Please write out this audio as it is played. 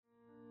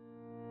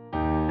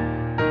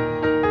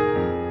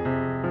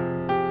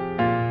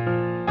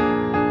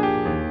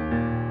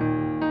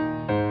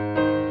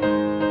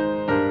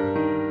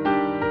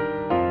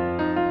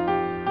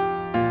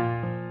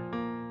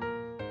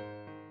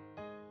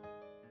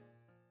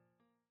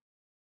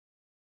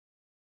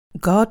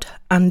God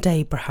and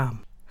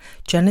Abraham.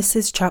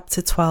 Genesis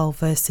chapter 12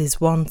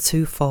 verses 1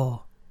 to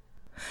 4.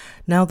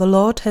 Now the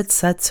Lord had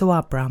said to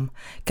Abram,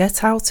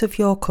 Get out of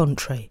your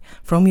country,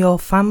 from your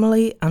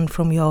family and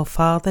from your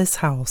father's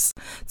house,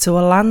 to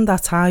a land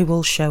that I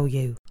will show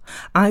you.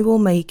 I will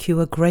make you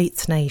a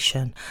great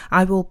nation.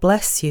 I will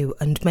bless you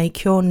and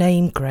make your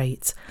name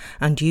great,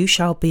 and you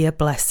shall be a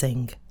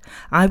blessing.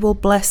 I will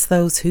bless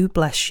those who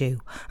bless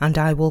you, and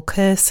I will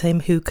curse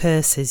him who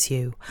curses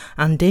you,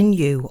 and in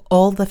you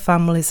all the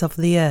families of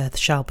the earth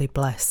shall be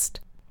blessed.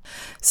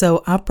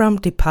 So Abram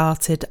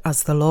departed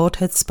as the Lord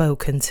had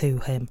spoken to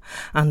him,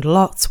 and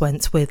Lot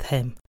went with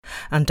him.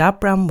 And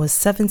Abram was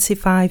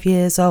 75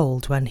 years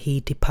old when he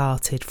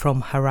departed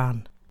from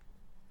Haran.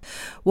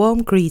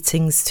 Warm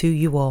greetings to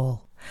you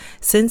all.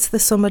 Since the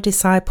summer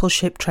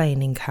discipleship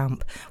training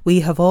camp,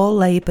 we have all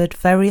laboured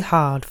very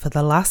hard for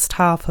the last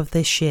half of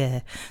this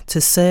year to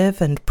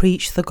serve and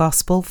preach the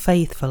gospel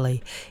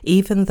faithfully,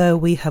 even though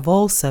we have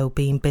also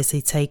been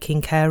busy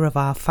taking care of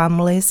our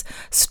families,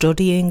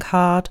 studying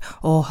hard,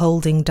 or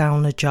holding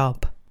down a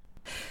job.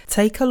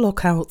 Take a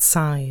look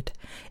outside.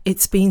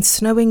 It's been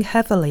snowing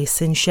heavily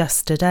since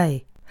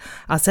yesterday.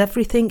 As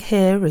everything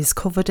here is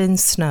covered in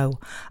snow,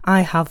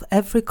 I have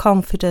every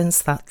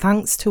confidence that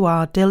thanks to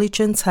our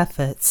diligent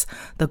efforts,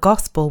 the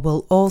gospel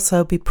will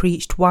also be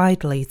preached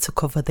widely to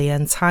cover the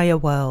entire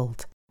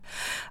world.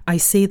 I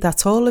see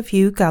that all of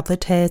you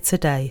gathered here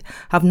today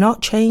have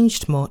not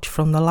changed much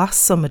from the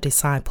last summer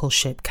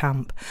discipleship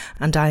camp,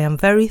 and I am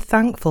very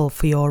thankful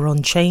for your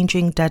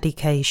unchanging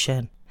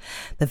dedication.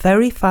 The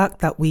very fact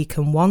that we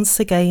can once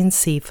again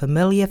see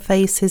familiar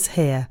faces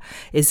here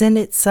is in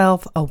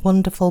itself a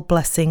wonderful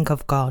blessing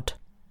of God.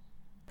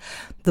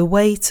 The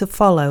way to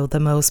follow the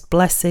most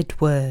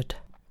blessed word.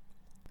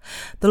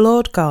 The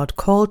Lord God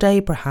called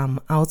Abraham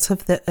out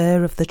of the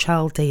Ur of the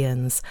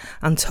Chaldeans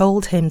and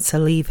told him to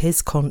leave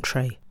his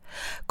country.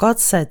 God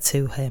said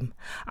to him,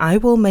 I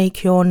will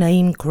make your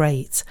name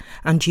great,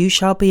 and you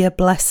shall be a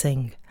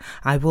blessing.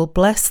 I will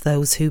bless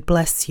those who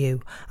bless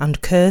you,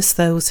 and curse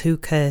those who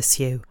curse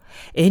you.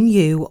 In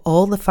you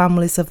all the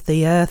families of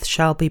the earth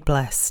shall be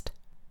blessed.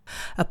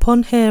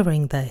 Upon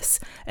hearing this,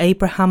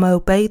 Abraham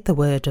obeyed the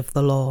word of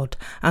the Lord,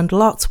 and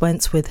Lot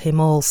went with him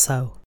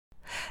also.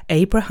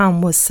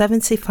 Abraham was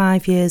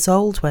 75 years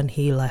old when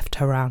he left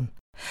Haran.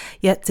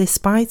 Yet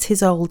despite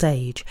his old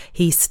age,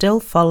 he still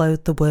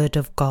followed the word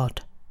of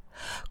God.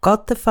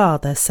 God the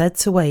Father said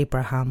to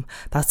Abraham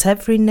that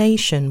every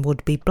nation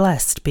would be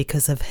blessed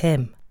because of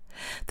him.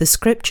 The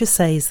scripture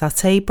says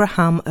that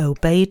Abraham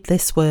obeyed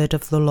this word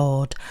of the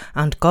Lord,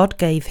 and God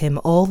gave him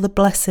all the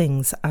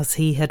blessings as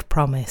he had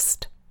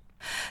promised.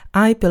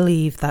 I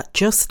believe that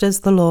just as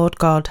the Lord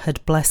God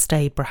had blessed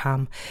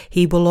Abraham,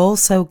 he will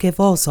also give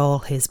us all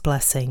his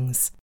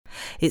blessings.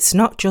 It's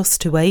not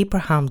just to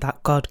Abraham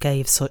that God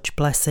gave such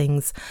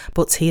blessings,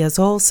 but he has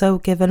also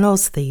given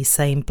us these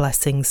same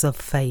blessings of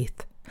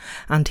faith.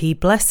 And he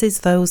blesses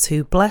those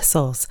who bless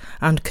us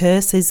and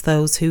curses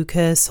those who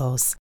curse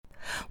us.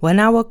 When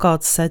our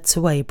God said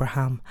to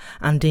Abraham,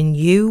 And in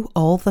you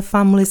all the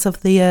families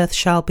of the earth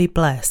shall be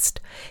blessed,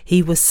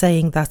 he was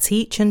saying that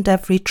each and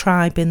every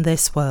tribe in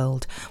this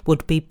world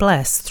would be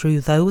blessed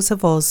through those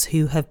of us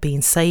who have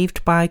been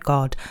saved by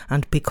God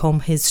and become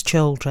his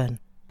children.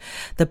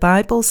 The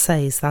Bible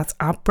says that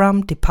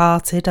Abram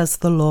departed as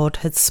the Lord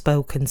had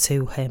spoken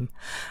to him,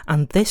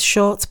 and this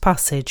short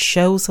passage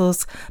shows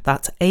us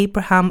that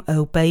Abraham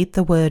obeyed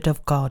the word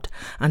of God,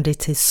 and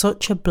it is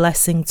such a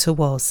blessing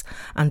to us,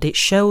 and it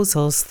shows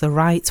us the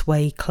right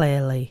way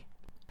clearly.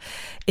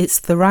 It's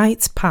the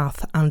right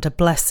path and a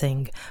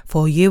blessing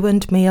for you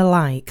and me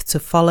alike to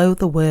follow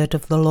the word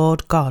of the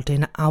Lord God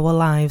in our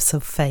lives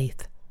of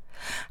faith.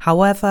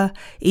 However,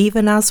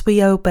 even as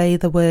we obey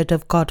the word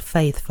of God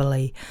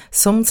faithfully,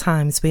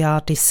 sometimes we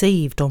are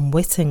deceived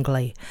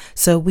unwittingly,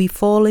 so we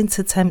fall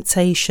into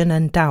temptation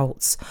and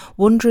doubts,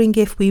 wondering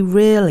if we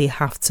really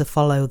have to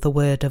follow the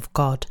word of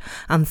God,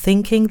 and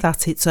thinking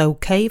that it's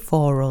okay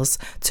for us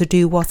to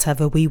do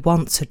whatever we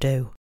want to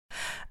do.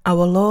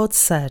 Our Lord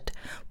said,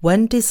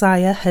 When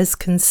desire has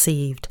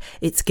conceived,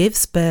 it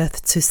gives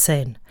birth to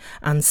sin,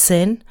 and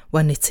sin,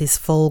 when it is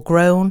full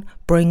grown,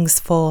 brings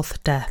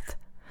forth death.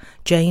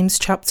 James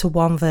chapter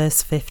 1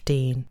 verse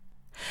 15.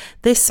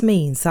 This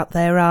means that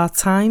there are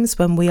times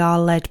when we are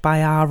led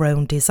by our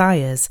own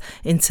desires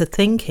into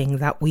thinking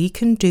that we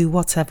can do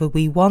whatever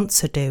we want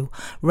to do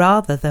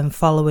rather than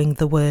following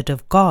the word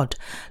of God,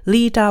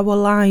 lead our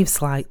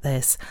lives like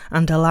this,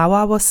 and allow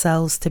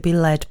ourselves to be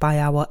led by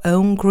our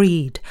own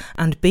greed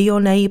and be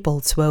unable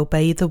to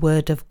obey the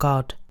word of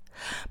God.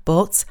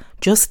 But,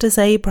 just as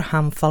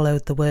Abraham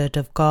followed the word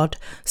of God,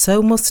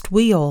 so must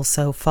we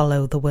also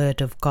follow the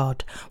word of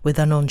God with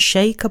an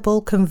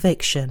unshakable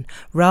conviction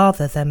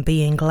rather than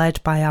being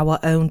led by our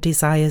own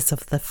desires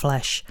of the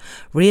flesh,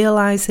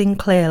 realizing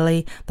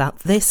clearly that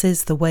this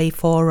is the way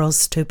for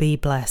us to be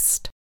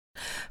blessed.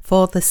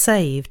 For the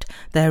saved,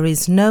 there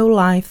is no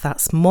life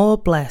that's more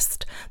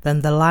blessed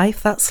than the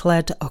life that's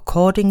led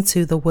according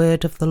to the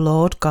word of the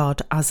Lord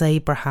God as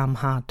Abraham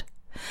had.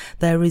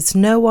 There is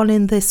no one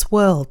in this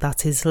world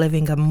that is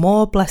living a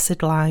more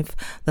blessed life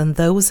than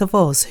those of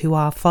us who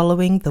are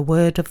following the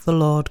word of the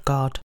Lord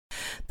God.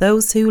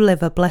 Those who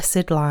live a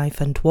blessed life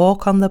and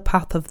walk on the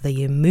path of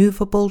the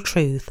immovable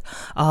truth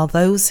are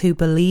those who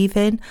believe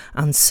in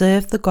and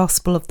serve the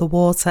gospel of the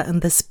water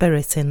and the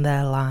Spirit in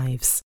their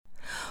lives.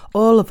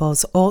 All of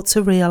us ought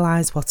to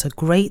realize what a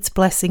great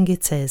blessing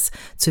it is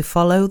to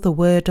follow the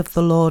word of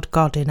the Lord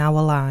God in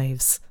our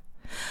lives.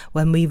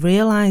 When we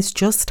realize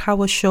just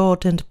how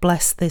assured and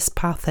blessed this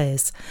path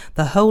is,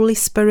 the Holy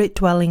Spirit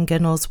dwelling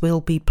in us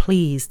will be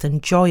pleased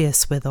and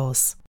joyous with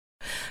us.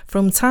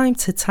 From time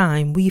to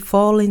time we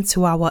fall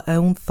into our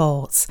own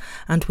thoughts,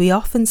 and we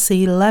often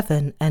see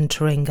leaven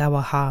entering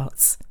our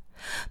hearts.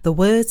 The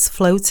words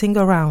floating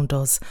around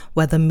us,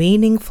 whether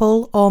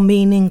meaningful or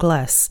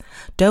meaningless,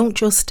 don't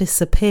just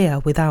disappear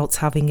without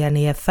having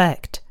any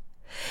effect.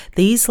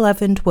 These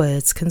leavened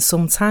words can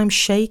sometimes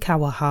shake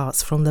our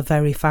hearts from the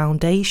very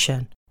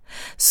foundation.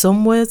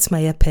 Some words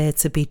may appear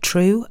to be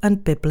true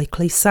and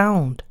biblically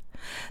sound.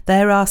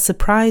 There are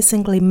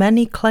surprisingly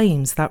many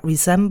claims that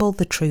resemble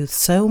the truth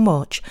so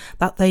much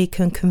that they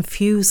can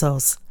confuse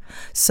us.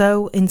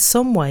 So, in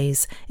some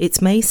ways,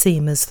 it may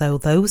seem as though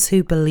those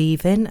who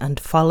believe in and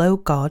follow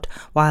God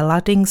while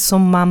adding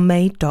some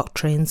man-made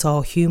doctrines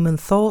or human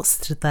thoughts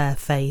to their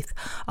faith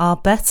are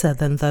better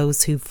than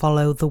those who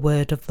follow the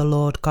word of the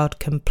Lord God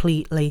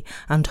completely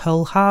and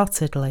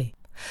wholeheartedly.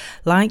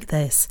 Like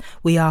this,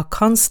 we are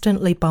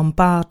constantly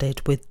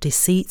bombarded with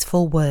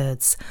deceitful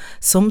words,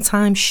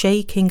 sometimes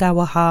shaking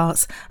our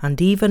hearts and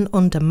even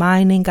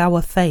undermining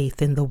our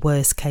faith in the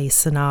worst-case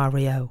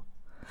scenario.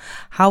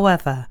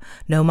 However,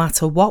 no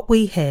matter what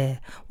we hear,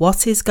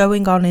 what is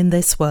going on in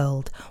this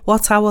world,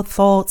 what our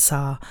thoughts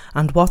are,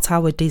 and what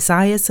our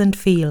desires and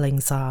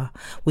feelings are,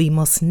 we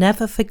must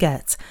never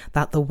forget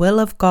that the will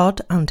of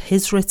God and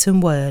His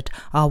written word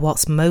are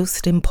what's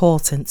most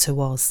important to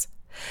us.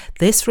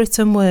 This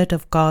written word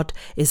of God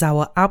is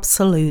our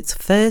absolute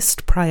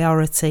first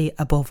priority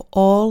above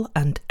all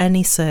and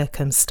any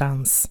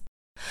circumstance.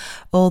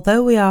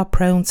 Although we are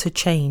prone to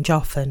change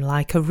often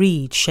like a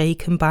reed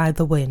shaken by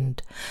the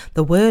wind,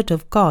 the word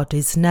of God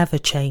is never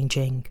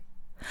changing.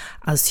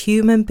 As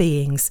human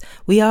beings,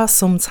 we are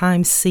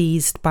sometimes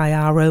seized by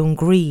our own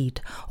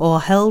greed or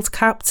held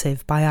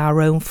captive by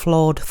our own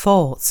flawed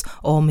thoughts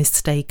or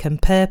mistaken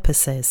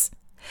purposes.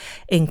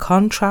 In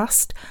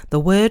contrast, the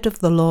word of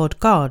the Lord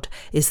God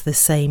is the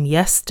same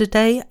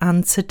yesterday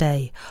and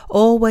today,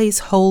 always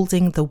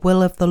holding the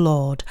will of the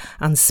Lord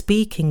and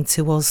speaking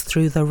to us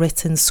through the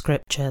written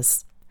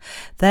scriptures.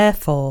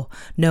 Therefore,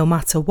 no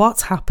matter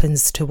what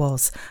happens to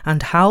us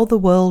and how the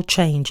world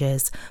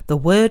changes, the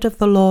word of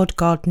the Lord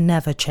God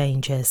never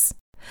changes.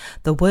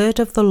 The word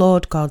of the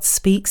Lord God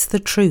speaks the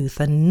truth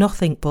and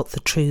nothing but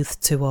the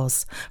truth to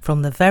us,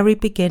 from the very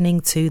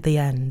beginning to the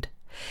end.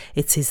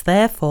 It is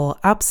therefore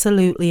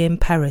absolutely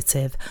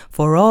imperative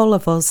for all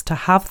of us to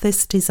have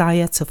this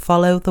desire to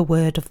follow the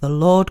word of the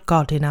Lord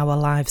God in our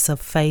lives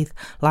of faith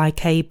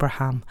like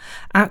Abraham,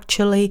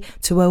 actually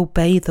to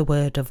obey the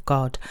word of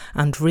God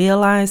and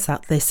realize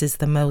that this is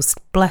the most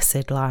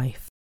blessed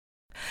life.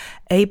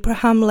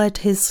 Abraham led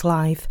his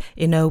life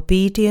in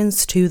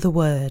obedience to the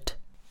word.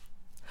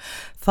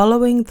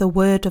 Following the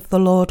word of the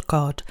Lord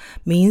God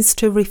means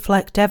to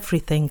reflect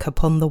everything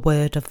upon the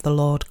word of the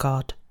Lord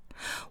God.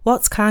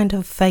 What kind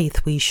of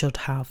faith we should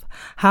have,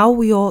 how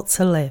we ought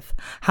to live,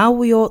 how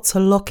we ought to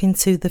look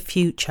into the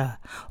future,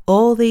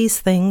 all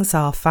these things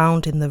are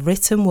found in the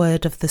written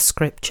word of the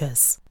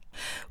Scriptures.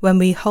 When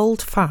we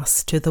hold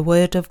fast to the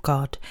word of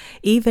God,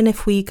 even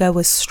if we go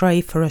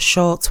astray for a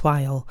short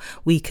while,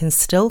 we can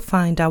still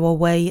find our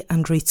way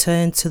and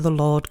return to the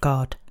Lord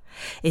God.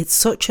 It's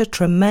such a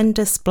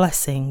tremendous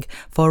blessing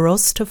for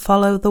us to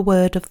follow the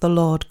word of the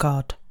Lord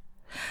God.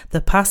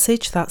 The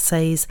passage that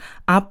says,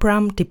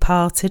 Abram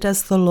departed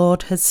as the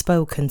Lord had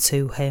spoken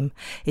to him,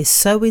 is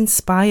so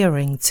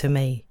inspiring to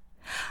me.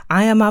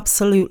 I am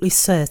absolutely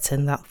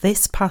certain that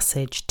this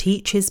passage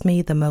teaches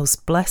me the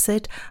most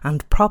blessed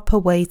and proper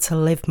way to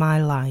live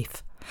my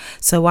life,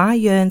 so I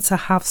yearn to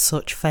have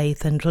such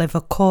faith and live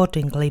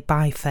accordingly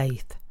by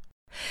faith.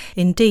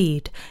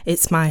 Indeed,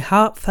 it's my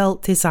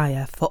heartfelt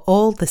desire for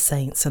all the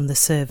saints and the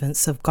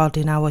servants of God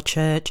in our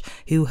church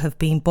who have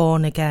been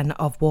born again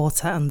of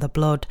water and the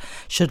blood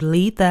should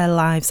lead their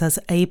lives as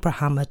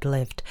Abraham had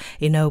lived,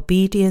 in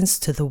obedience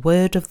to the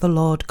word of the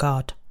Lord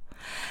God.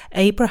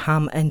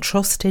 Abraham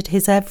entrusted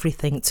his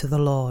everything to the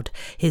Lord,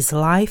 his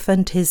life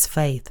and his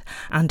faith,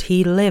 and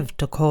he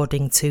lived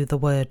according to the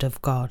word of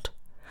God.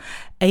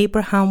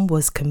 Abraham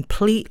was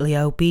completely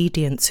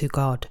obedient to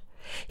God.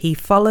 He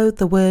followed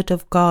the word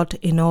of God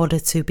in order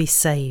to be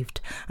saved,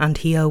 and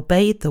he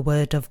obeyed the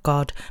word of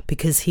God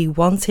because he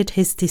wanted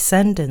his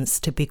descendants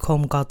to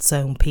become God's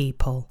own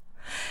people.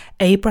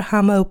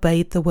 Abraham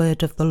obeyed the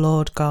word of the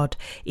Lord God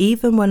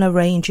even when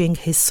arranging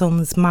his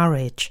son's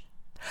marriage.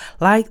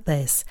 Like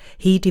this,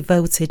 he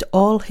devoted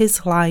all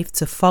his life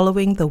to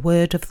following the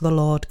word of the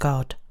Lord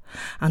God.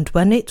 And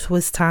when it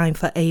was time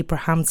for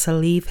Abraham to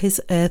leave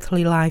his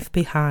earthly life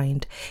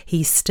behind,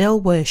 he still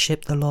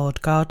worshipped the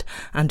Lord God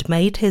and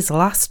made his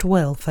last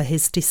will for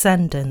his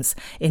descendants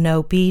in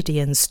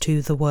obedience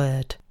to the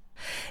word.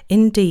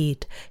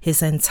 Indeed,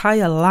 his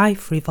entire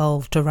life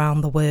revolved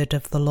around the word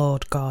of the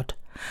Lord God.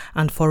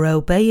 And for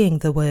obeying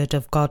the word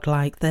of God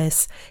like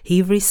this,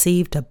 he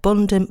received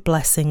abundant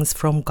blessings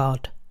from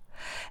God.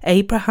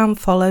 Abraham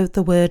followed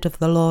the word of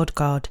the Lord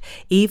God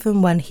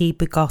even when he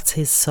begot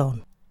his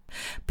son.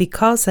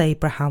 Because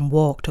Abraham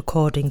walked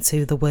according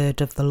to the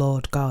word of the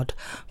Lord God,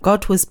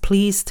 God was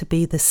pleased to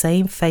be the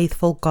same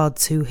faithful God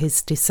to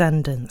his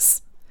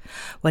descendants.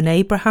 When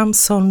Abraham's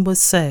son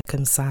was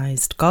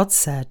circumcised, God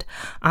said,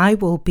 "I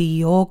will be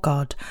your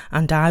God,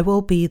 and I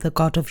will be the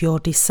God of your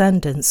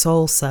descendants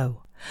also."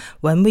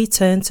 When we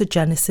turn to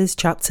Genesis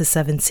chapter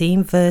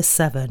 17 verse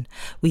 7,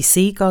 we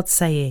see God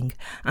saying,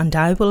 "And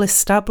I will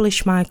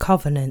establish my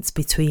covenant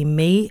between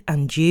me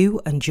and you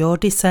and your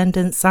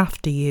descendants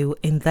after you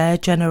in their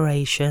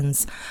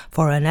generations,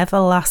 for an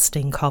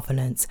everlasting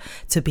covenant,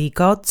 to be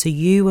God to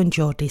you and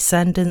your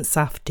descendants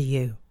after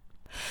you."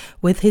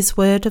 With his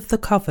word of the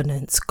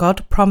covenant,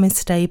 God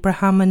promised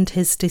Abraham and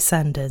his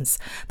descendants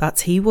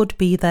that he would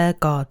be their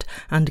God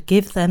and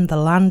give them the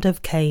land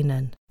of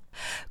Canaan.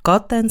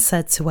 God then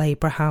said to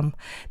Abraham,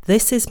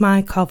 "This is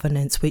my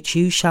covenant which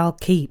you shall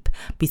keep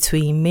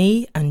between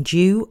me and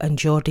you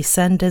and your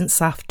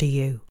descendants after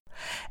you.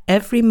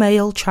 Every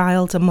male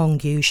child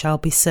among you shall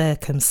be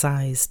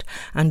circumcised,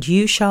 and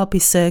you shall be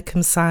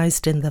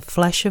circumcised in the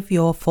flesh of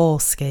your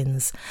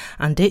foreskins,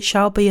 and it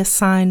shall be a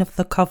sign of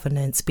the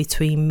covenant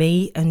between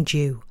me and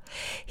you.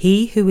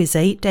 He who is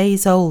 8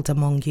 days old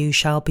among you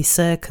shall be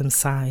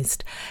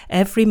circumcised,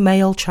 every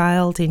male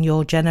child in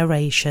your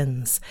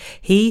generations.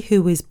 He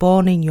who is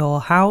born in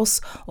your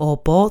house or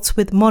bought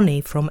with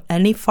money from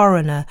any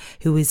foreigner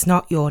who is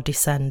not your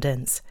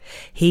descendant.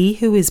 He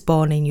who is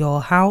born in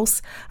your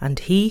house and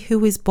he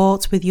who is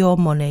bought with your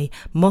money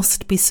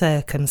must be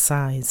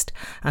circumcised,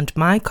 and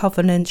my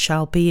covenant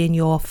shall be in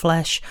your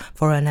flesh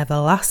for an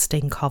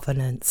everlasting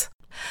covenant.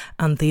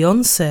 And the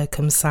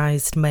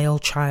uncircumcised male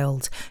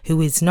child who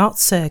is not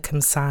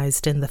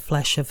circumcised in the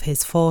flesh of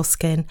his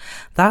foreskin,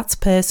 that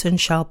person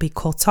shall be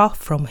cut off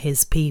from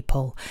his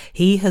people.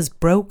 He has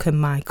broken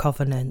my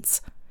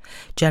covenant."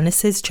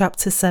 Genesis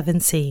chapter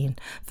 17,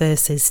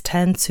 verses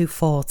 10 to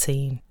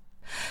 14.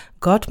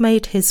 God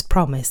made his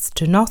promise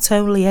to not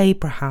only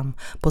Abraham,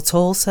 but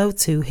also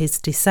to his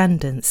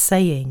descendants,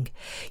 saying,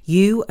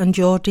 "You and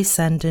your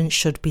descendants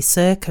should be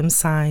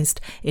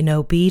circumcised in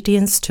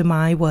obedience to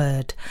my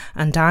word,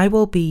 and I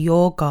will be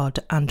your God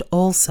and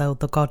also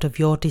the God of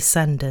your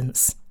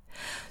descendants."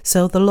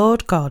 So the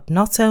Lord God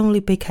not only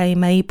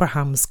became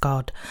Abraham's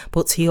God,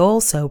 but he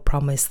also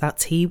promised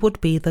that he would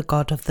be the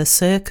God of the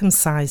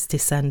circumcised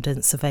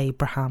descendants of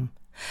Abraham.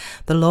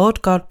 The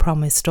Lord God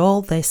promised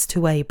all this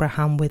to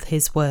Abraham with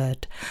his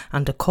word,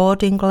 and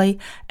accordingly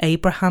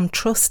Abraham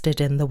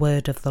trusted in the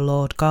word of the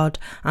Lord God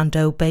and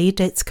obeyed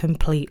it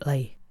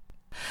completely.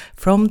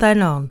 From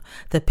then on,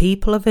 the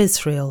people of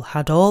Israel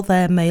had all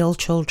their male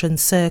children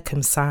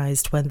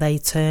circumcised when they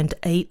turned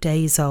 8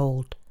 days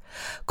old.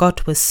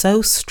 God was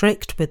so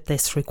strict with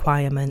this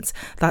requirement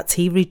that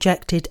he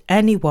rejected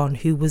anyone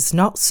who was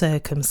not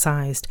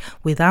circumcised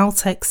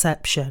without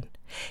exception.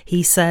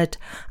 He said,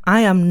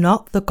 "I am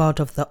not the God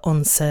of the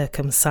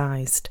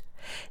uncircumcised."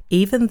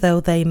 Even though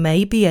they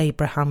may be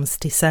Abraham's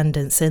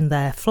descendants in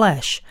their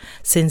flesh,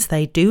 since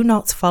they do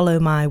not follow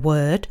my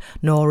word,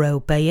 nor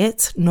obey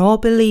it, nor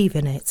believe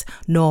in it,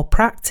 nor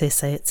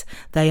practice it,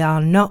 they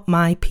are not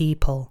my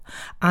people.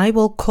 I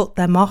will cut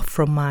them off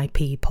from my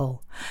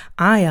people.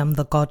 I am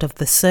the God of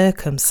the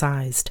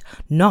circumcised,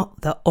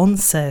 not the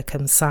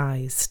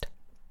uncircumcised.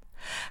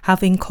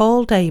 Having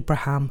called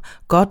Abraham,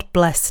 God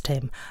blessed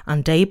him,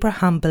 and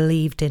Abraham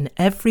believed in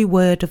every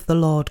word of the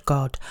Lord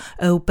God,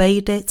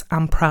 obeyed it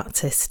and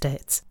practiced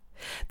it.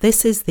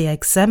 This is the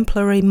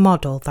exemplary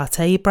model that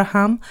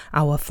Abraham,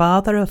 our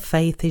father of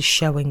faith, is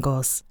showing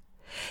us.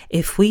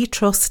 If we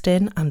trust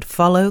in and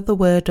follow the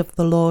word of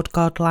the Lord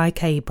God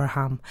like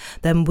Abraham,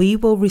 then we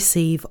will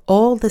receive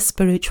all the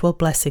spiritual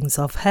blessings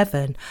of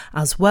heaven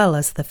as well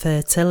as the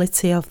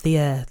fertility of the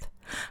earth.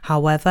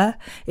 However,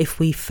 if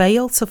we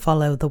fail to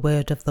follow the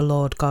word of the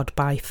Lord God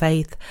by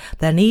faith,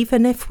 then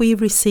even if we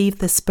receive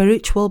the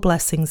spiritual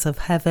blessings of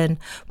heaven,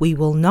 we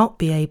will not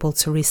be able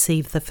to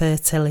receive the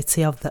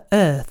fertility of the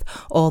earth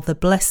or the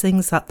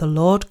blessings that the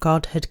Lord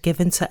God had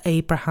given to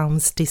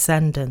Abraham's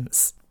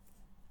descendants.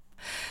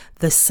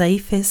 The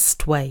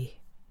safest way.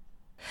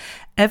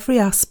 Every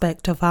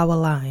aspect of our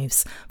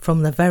lives,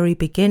 from the very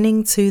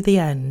beginning to the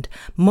end,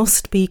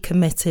 must be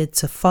committed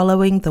to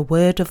following the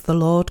word of the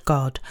Lord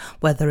God,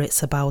 whether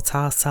it's about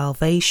our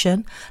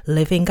salvation,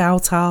 living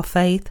out our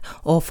faith,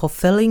 or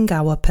fulfilling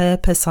our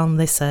purpose on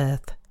this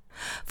earth.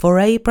 For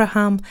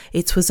Abraham,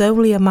 it was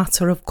only a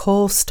matter of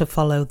course to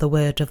follow the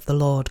word of the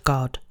Lord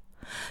God.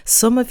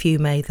 Some of you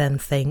may then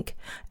think,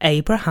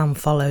 Abraham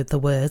followed the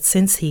word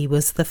since he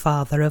was the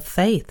father of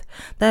faith.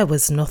 There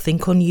was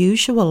nothing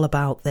unusual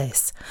about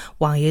this.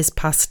 Why is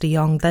Pastor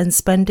Young then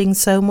spending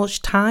so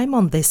much time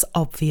on this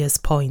obvious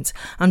point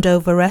and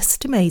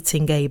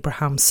overestimating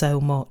Abraham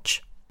so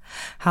much?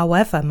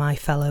 However, my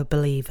fellow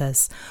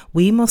believers,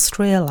 we must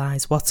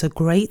realize what a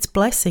great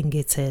blessing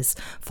it is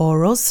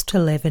for us to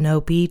live in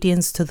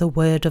obedience to the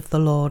word of the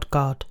Lord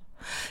God.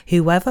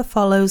 Whoever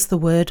follows the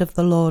word of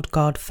the Lord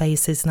God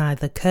faces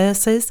neither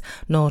curses,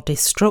 nor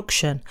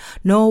destruction,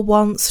 nor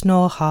wants,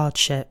 nor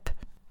hardship.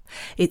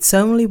 It's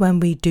only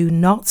when we do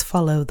not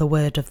follow the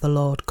word of the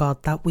Lord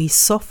God that we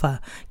suffer,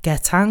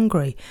 get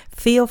angry,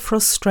 feel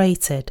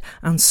frustrated,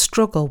 and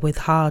struggle with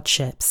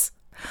hardships.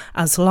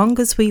 As long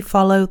as we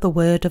follow the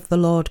word of the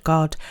Lord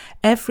God,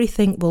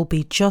 everything will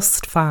be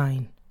just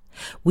fine.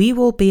 We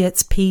will be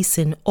at peace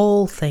in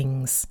all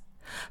things.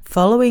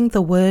 Following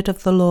the word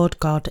of the Lord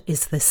God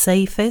is the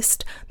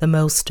safest, the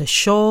most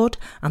assured,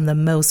 and the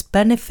most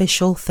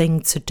beneficial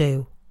thing to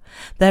do.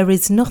 There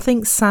is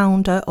nothing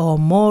sounder or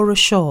more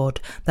assured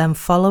than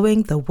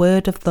following the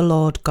word of the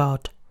Lord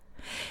God.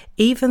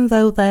 Even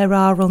though there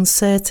are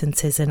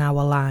uncertainties in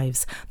our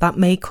lives that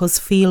make us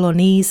feel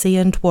uneasy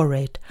and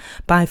worried,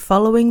 by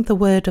following the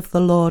word of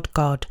the Lord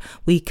God,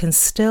 we can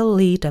still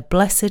lead a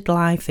blessed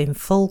life in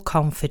full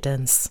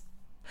confidence.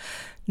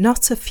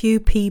 Not a few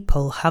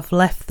people have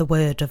left the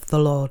word of the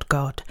Lord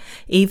God,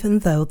 even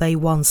though they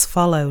once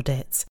followed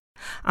it.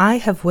 I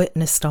have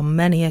witnessed on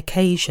many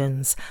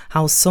occasions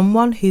how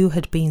someone who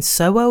had been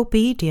so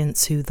obedient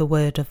to the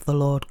word of the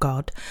Lord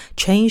God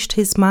changed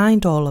his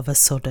mind all of a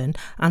sudden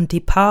and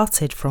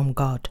departed from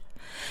God.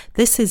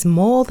 This is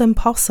more than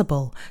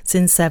possible,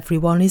 since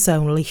everyone is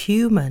only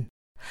human.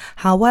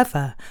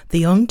 However,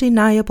 the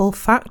undeniable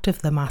fact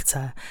of the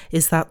matter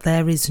is that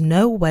there is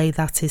no way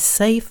that is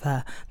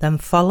safer than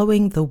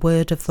following the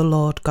word of the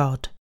Lord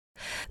God.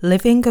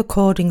 Living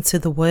according to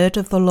the word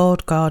of the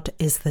Lord God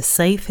is the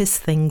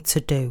safest thing to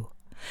do.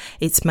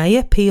 It may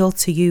appeal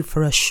to you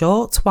for a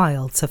short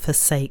while to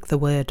forsake the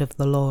word of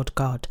the Lord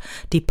God,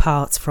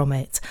 depart from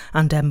it,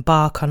 and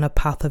embark on a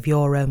path of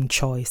your own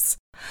choice.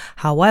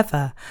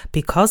 However,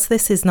 because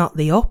this is not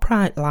the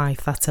upright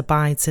life that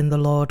abides in the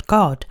Lord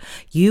God,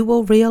 you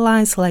will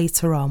realize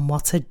later on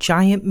what a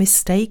giant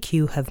mistake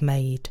you have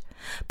made.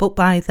 But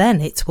by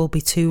then it will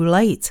be too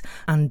late,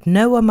 and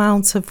no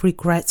amount of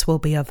regret will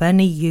be of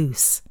any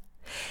use.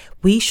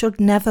 We should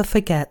never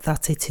forget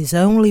that it is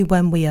only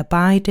when we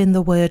abide in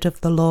the word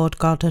of the Lord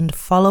God and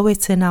follow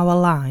it in our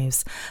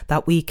lives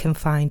that we can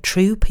find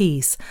true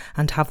peace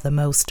and have the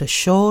most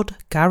assured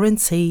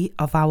guarantee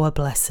of our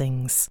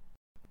blessings.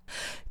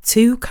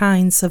 Two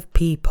kinds of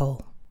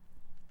people.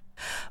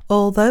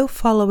 Although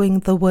following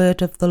the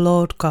word of the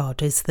Lord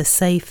God is the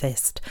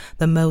safest,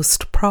 the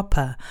most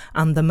proper,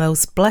 and the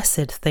most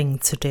blessed thing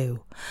to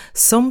do,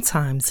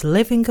 sometimes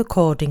living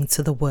according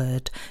to the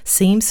word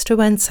seems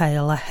to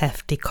entail a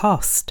hefty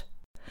cost.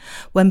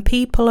 When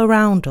people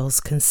around us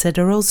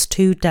consider us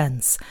too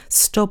dense,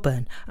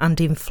 stubborn, and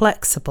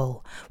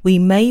inflexible, we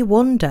may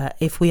wonder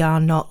if we are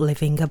not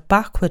living a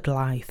backward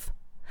life.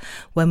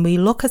 When we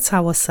look at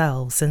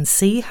ourselves and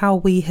see how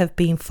we have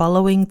been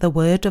following the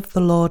word of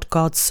the Lord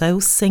God so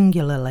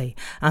singularly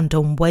and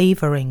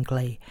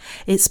unwaveringly,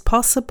 it's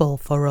possible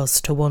for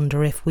us to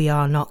wonder if we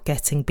are not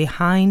getting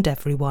behind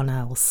everyone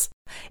else.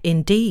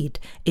 Indeed,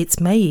 it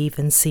may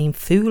even seem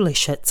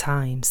foolish at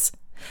times.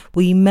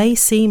 We may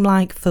seem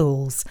like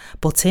fools,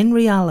 but in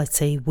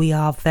reality we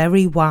are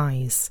very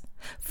wise.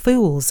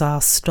 Fools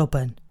are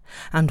stubborn.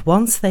 And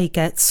once they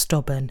get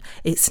stubborn,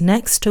 it's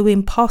next to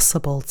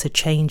impossible to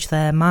change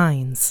their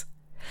minds.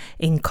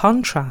 In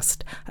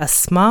contrast, a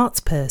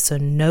smart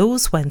person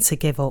knows when to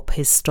give up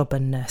his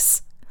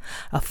stubbornness.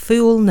 A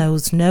fool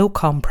knows no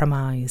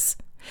compromise.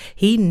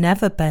 He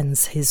never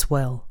bends his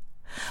will.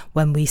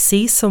 When we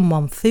see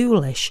someone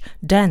foolish,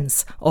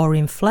 dense, or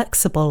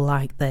inflexible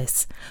like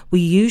this, we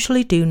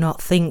usually do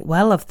not think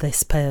well of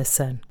this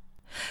person.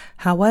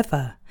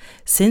 However,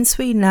 since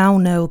we now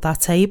know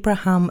that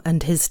Abraham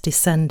and his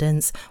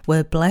descendants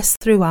were blessed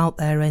throughout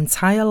their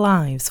entire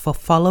lives for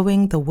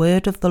following the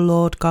word of the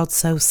Lord God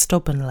so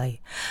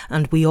stubbornly,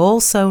 and we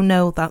also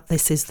know that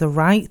this is the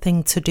right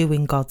thing to do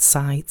in God's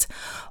sight,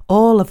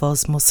 all of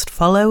us must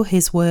follow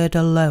his word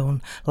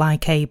alone,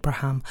 like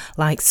Abraham,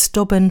 like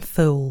stubborn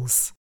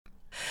fools.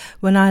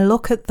 When I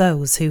look at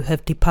those who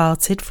have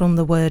departed from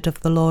the word of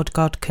the Lord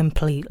God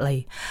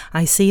completely,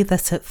 I see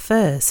that at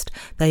first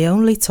they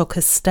only took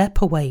a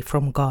step away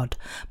from God,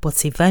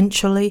 but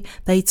eventually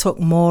they took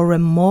more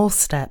and more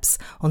steps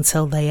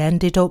until they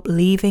ended up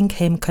leaving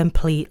him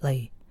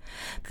completely.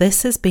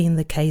 This has been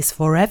the case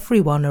for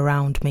everyone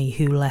around me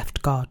who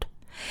left God.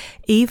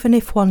 Even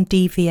if one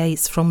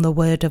deviates from the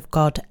word of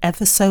God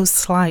ever so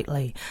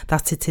slightly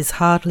that it is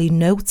hardly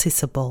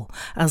noticeable,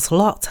 as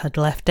Lot had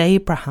left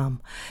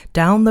Abraham,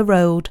 down the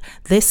road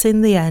this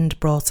in the end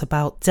brought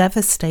about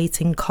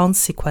devastating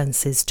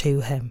consequences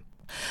to him.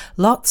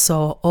 Lot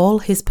saw all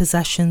his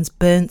possessions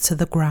burnt to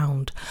the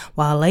ground,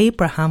 while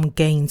Abraham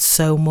gained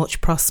so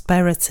much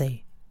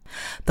prosperity.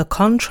 The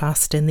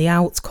contrast in the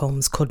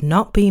outcomes could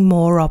not be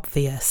more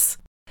obvious.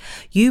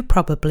 You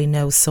probably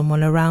know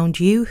someone around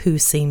you who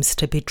seems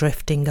to be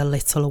drifting a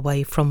little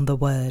away from the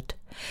Word.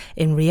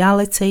 In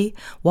reality,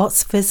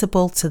 what's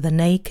visible to the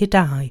naked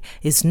eye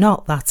is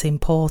not that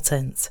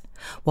important.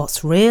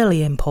 What's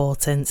really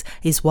important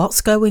is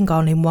what's going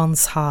on in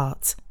one's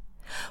heart.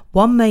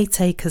 One may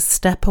take a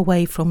step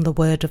away from the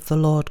Word of the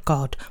Lord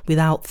God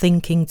without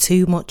thinking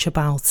too much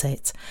about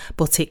it,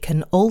 but it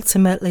can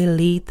ultimately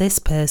lead this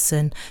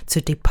person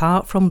to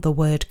depart from the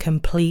Word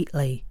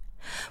completely.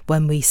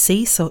 When we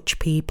see such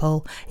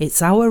people,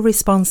 it's our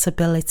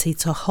responsibility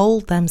to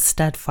hold them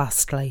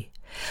steadfastly.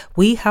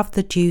 We have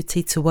the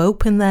duty to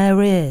open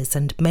their ears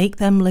and make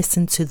them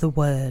listen to the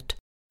Word.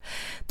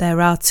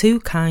 There are two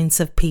kinds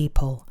of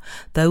people,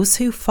 those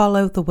who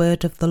follow the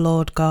Word of the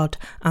Lord God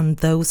and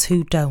those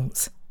who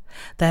don't.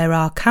 There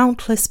are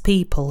countless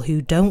people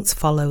who don't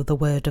follow the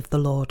Word of the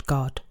Lord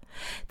God.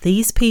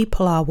 These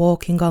people are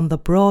walking on the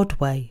broad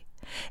way.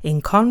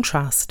 In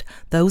contrast,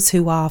 those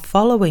who are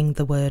following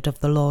the Word of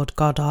the Lord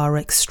God are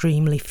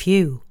extremely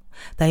few.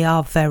 They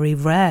are very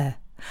rare,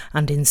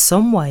 and in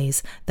some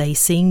ways they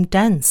seem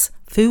dense,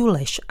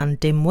 foolish, and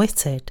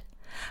dim-witted.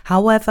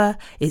 However,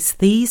 it's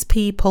these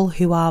people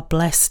who are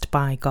blessed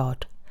by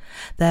God.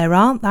 There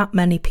aren't that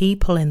many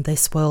people in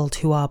this world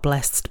who are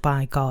blessed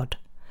by God.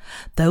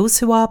 Those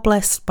who are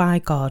blessed by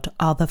God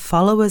are the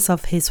followers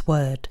of His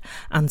Word,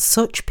 and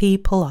such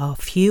people are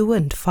few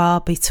and far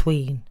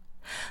between.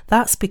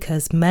 That's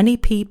because many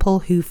people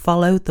who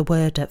followed the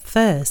Word at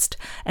first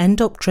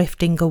end up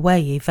drifting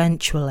away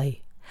eventually.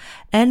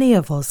 Any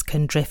of us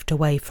can drift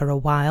away for a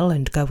while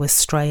and go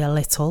astray a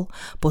little,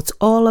 but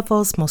all of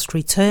us must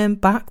return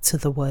back to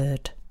the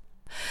Word.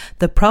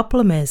 The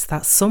problem is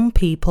that some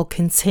people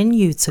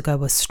continue to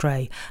go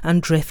astray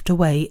and drift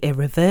away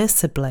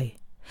irreversibly.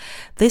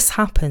 This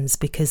happens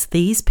because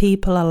these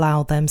people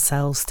allow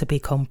themselves to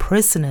become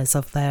prisoners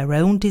of their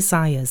own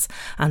desires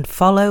and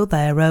follow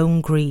their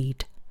own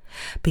greed.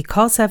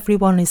 Because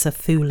everyone is a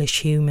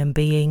foolish human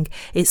being,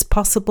 it's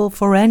possible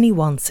for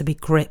anyone to be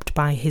gripped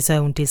by his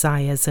own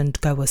desires and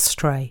go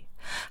astray.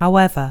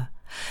 However,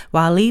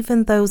 while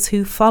even those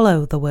who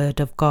follow the Word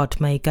of God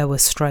may go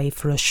astray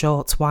for a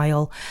short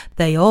while,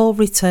 they all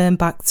return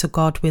back to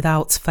God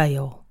without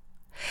fail.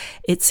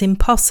 It's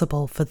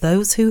impossible for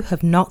those who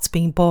have not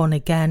been born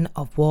again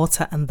of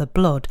water and the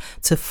blood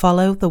to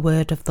follow the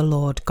Word of the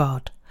Lord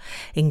God.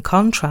 In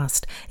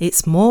contrast,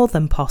 it's more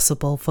than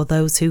possible for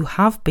those who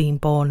have been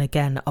born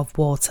again of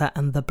water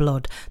and the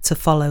blood to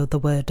follow the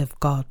Word of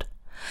God.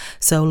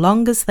 So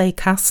long as they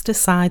cast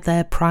aside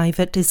their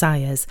private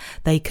desires,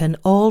 they can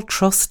all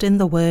trust in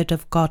the Word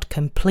of God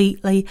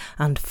completely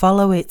and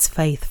follow it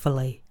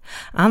faithfully.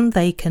 And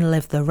they can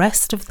live the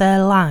rest of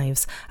their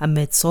lives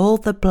amidst all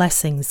the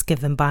blessings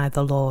given by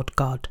the Lord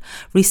God,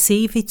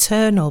 receive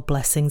eternal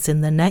blessings in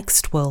the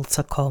next world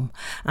to come,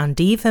 and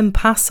even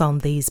pass on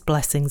these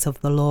blessings of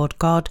the Lord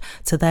God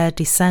to their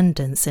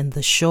descendants in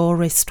the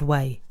surest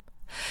way.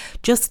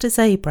 Just as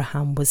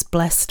Abraham was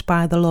blessed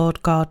by the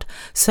Lord God,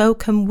 so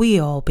can we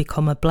all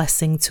become a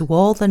blessing to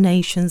all the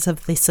nations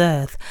of this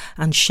earth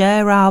and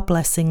share our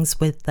blessings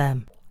with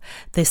them.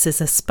 This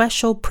is a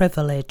special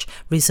privilege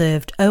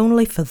reserved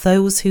only for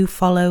those who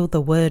follow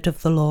the Word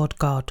of the Lord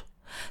God.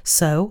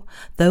 So,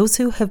 those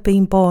who have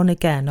been born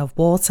again of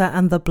water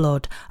and the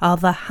blood are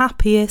the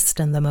happiest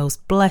and the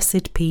most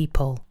blessed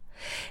people.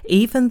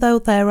 Even though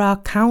there are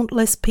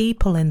countless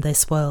people in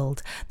this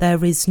world,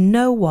 there is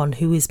no one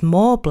who is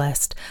more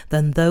blessed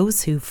than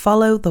those who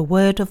follow the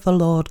Word of the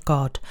Lord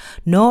God,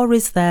 nor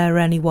is there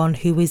anyone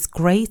who is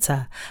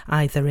greater,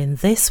 either in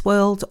this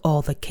world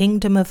or the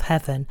kingdom of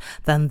heaven,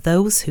 than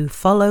those who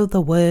follow the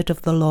Word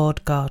of the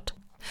Lord God.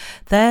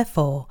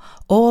 Therefore,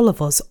 all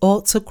of us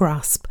ought to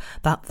grasp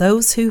that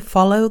those who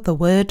follow the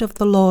Word of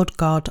the Lord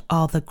God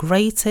are the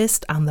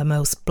greatest and the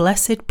most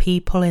blessed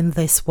people in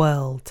this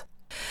world.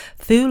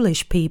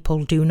 Foolish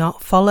people do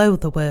not follow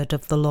the Word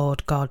of the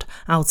Lord God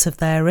out of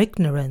their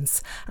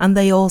ignorance, and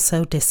they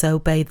also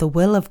disobey the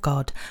will of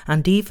God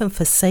and even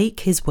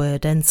forsake His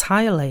Word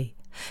entirely.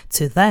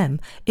 To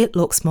them, it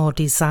looks more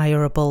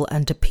desirable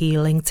and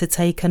appealing to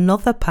take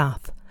another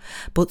path.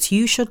 But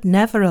you should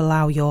never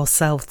allow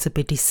yourself to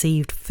be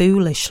deceived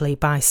foolishly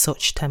by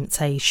such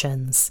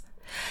temptations.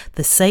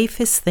 The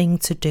safest thing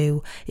to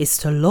do is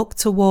to look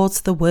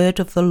towards the Word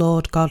of the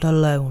Lord God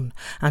alone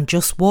and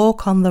just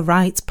walk on the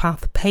right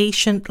path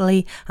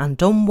patiently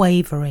and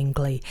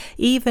unwaveringly,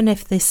 even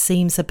if this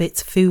seems a bit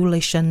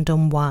foolish and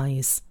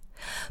unwise.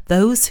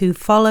 Those who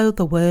follow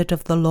the Word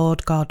of the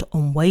Lord God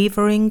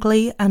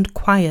unwaveringly and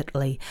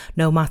quietly,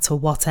 no matter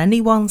what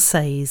anyone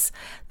says,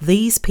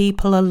 these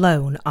people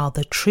alone are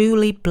the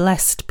truly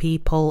blessed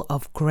people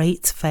of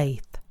great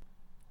faith.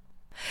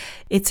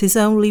 It is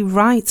only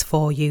right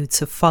for you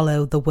to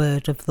follow the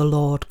Word of the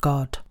Lord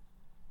God.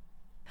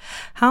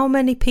 How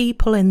many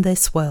people in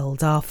this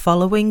world are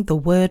following the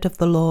Word of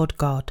the Lord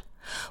God?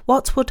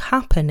 What would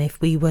happen if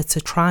we were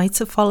to try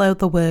to follow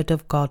the Word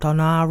of God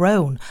on our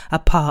own,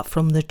 apart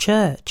from the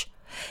church?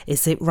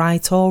 Is it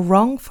right or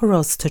wrong for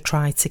us to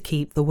try to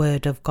keep the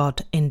word of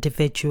God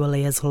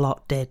individually as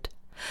Lot did?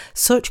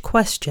 Such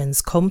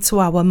questions come to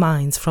our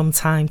minds from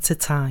time to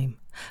time.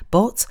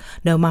 But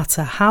no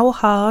matter how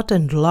hard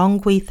and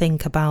long we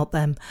think about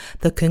them,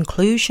 the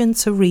conclusion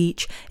to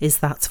reach is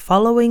that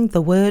following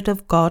the word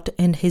of God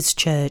in his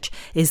church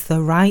is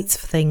the right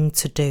thing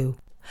to do.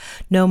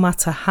 No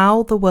matter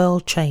how the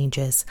world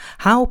changes,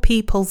 how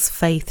people's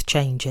faith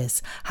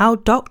changes, how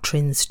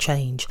doctrines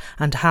change,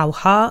 and how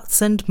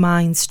hearts and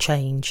minds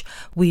change,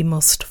 we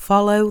must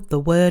follow the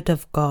word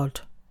of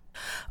God.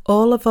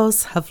 All of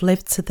us have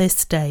lived to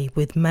this day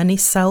with many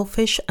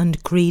selfish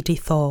and greedy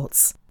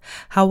thoughts.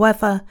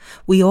 However,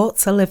 we ought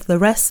to live the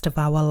rest of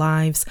our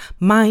lives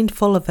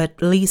mindful of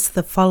at least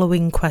the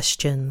following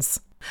questions.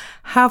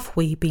 Have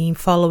we been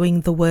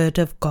following the word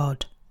of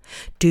God?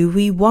 Do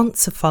we want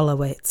to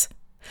follow it?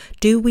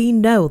 Do we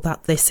know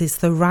that this is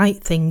the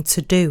right thing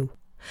to do?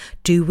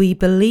 Do we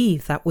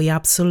believe that we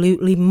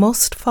absolutely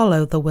must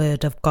follow the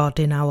word of God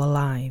in our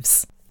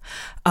lives?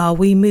 Are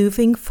we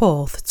moving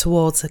forth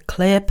towards a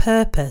clear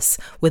purpose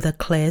with a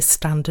clear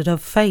standard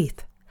of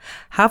faith?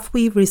 Have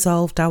we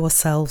resolved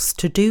ourselves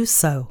to do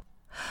so?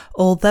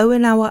 Although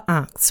in our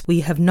acts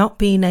we have not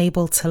been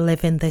able to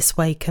live in this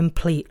way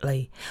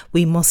completely,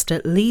 we must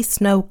at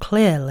least know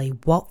clearly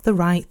what the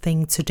right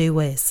thing to do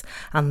is,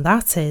 and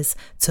that is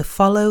to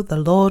follow the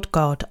Lord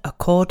God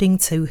according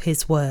to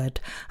his word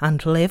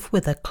and live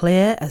with a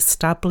clear,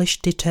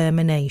 established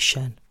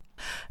determination.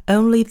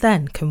 Only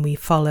then can we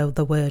follow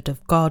the word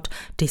of God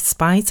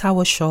despite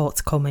our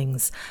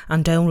shortcomings,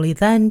 and only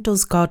then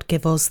does God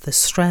give us the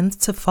strength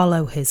to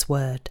follow his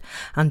word,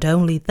 and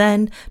only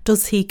then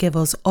does he give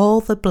us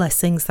all the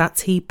blessings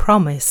that he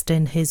promised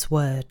in his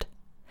word.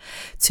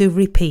 To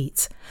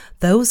repeat,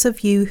 those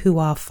of you who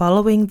are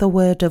following the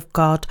word of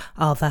God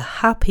are the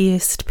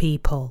happiest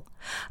people.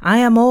 I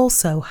am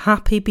also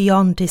happy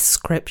beyond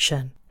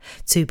description.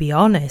 To be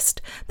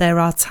honest, there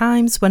are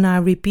times when I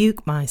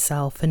rebuke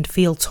myself and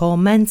feel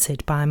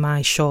tormented by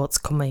my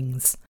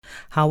shortcomings.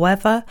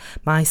 However,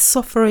 my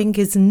suffering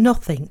is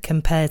nothing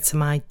compared to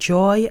my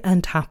joy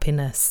and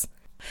happiness.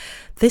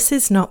 This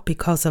is not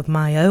because of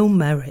my own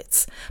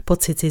merits,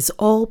 but it is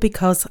all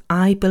because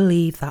I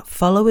believe that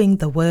following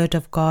the word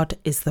of God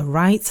is the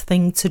right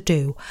thing to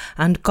do,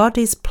 and God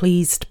is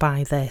pleased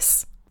by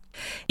this.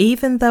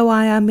 Even though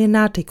I am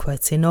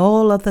inadequate in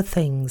all other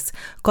things,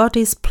 God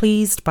is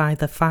pleased by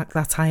the fact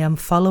that I am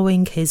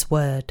following his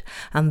word,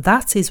 and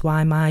that is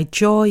why my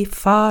joy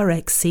far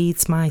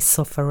exceeds my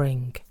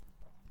suffering.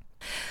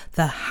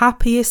 The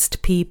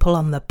happiest people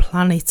on the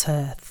planet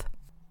Earth.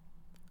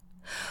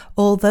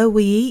 Although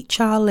we each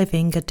are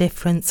living a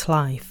different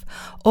life,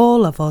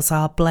 all of us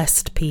are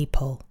blessed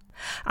people.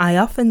 I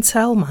often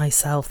tell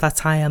myself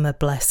that I am a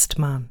blessed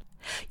man.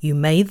 You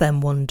may then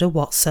wonder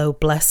what's so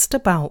blessed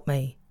about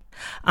me.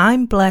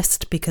 I'm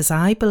blessed because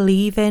I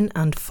believe in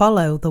and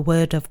follow the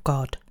word of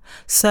God.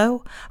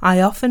 So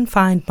I often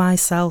find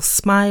myself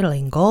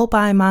smiling all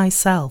by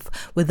myself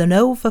with an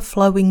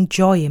overflowing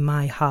joy in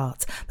my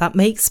heart that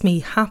makes me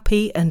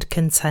happy and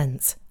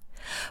content.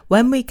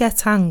 When we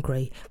get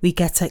angry, we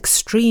get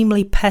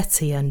extremely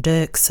petty and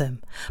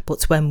irksome,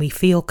 but when we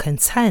feel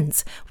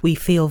content, we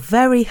feel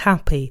very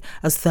happy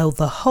as though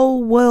the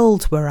whole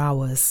world were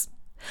ours.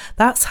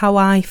 That's how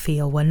I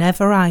feel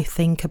whenever I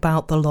think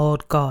about the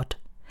Lord God.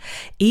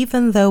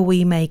 Even though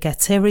we may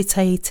get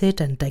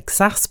irritated and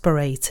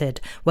exasperated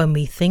when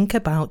we think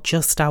about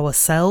just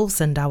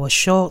ourselves and our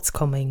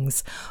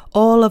shortcomings,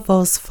 all of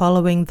us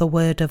following the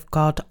word of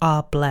God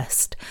are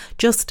blessed,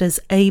 just as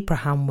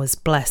Abraham was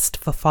blessed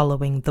for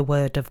following the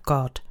word of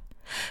God.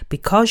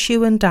 Because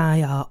you and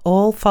I are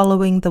all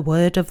following the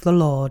word of the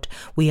Lord,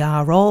 we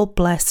are all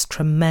blessed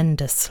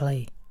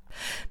tremendously.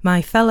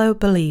 My fellow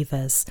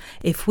believers,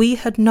 if we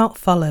had not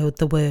followed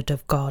the word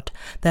of God,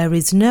 there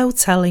is no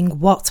telling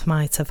what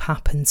might have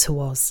happened to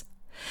us.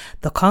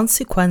 The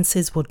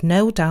consequences would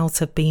no doubt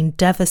have been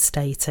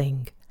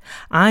devastating.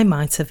 I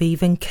might have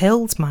even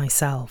killed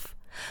myself.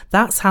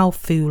 That's how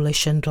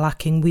foolish and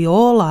lacking we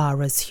all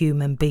are as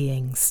human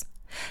beings.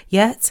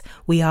 Yet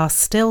we are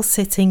still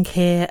sitting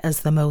here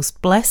as the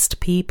most blessed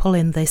people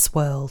in this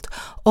world,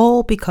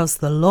 all because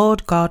the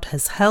Lord God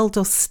has held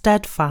us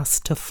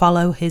steadfast to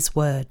follow his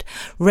word,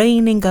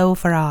 reigning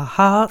over our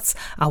hearts,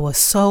 our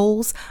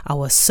souls,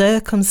 our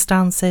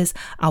circumstances,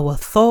 our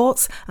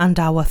thoughts, and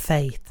our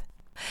faith.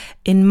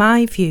 In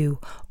my view,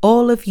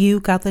 all of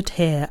you gathered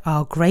here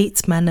are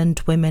great men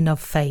and women of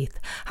faith,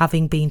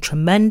 having been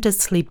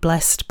tremendously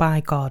blessed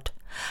by God.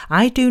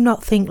 I do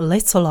not think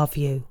little of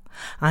you.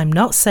 I'm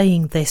not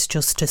saying this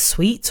just to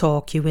sweet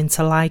talk you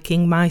into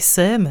liking my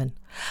sermon.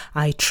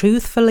 I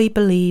truthfully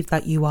believe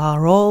that you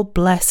are all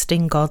blessed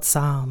in God's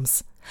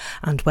arms.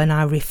 And when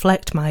I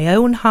reflect my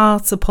own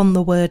heart upon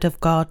the word of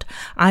God,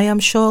 I am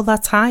sure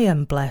that I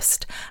am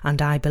blessed,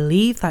 and I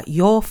believe that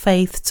your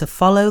faith to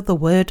follow the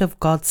word of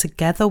God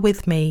together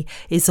with me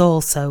is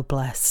also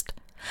blessed.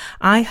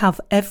 I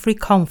have every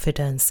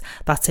confidence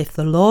that if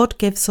the Lord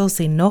gives us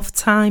enough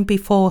time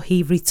before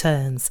he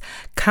returns,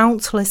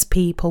 countless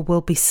people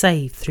will be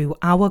saved through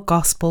our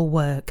gospel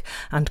work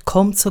and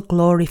come to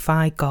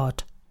glorify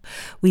God.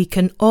 We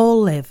can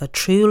all live a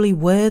truly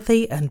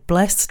worthy and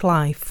blessed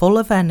life full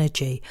of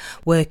energy,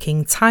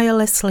 working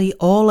tirelessly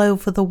all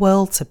over the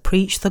world to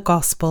preach the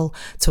gospel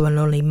to an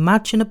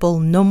unimaginable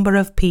number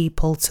of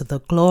people to the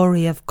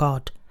glory of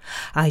God.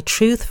 I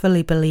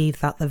truthfully believe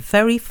that the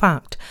very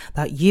fact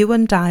that you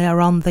and I are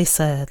on this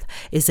earth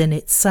is in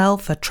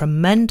itself a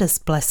tremendous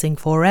blessing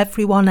for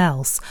everyone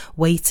else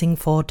waiting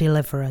for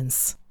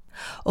deliverance.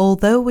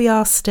 Although we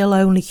are still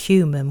only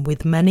human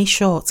with many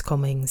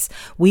shortcomings,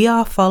 we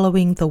are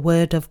following the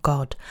Word of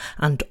God,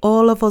 and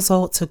all of us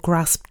ought to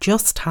grasp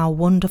just how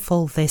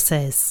wonderful this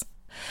is.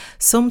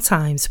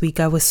 Sometimes we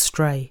go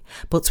astray,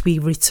 but we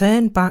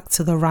return back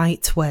to the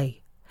right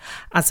way.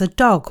 As a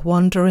dog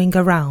wandering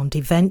around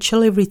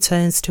eventually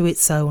returns to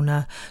its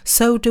owner,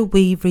 so do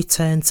we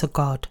return to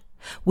God.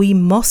 We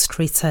must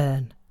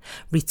return.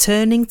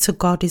 Returning to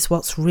God is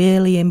what's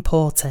really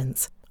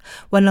important.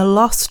 When a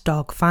lost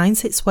dog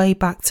finds its way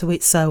back to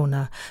its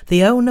owner,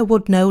 the owner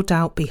would no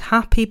doubt be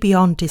happy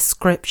beyond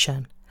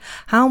description.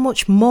 How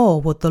much more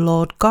would the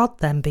Lord God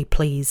then be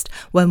pleased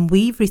when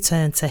we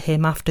return to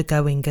him after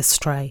going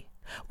astray?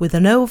 With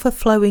an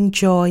overflowing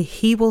joy,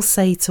 he will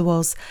say to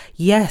us,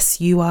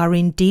 "Yes, you are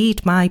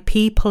indeed my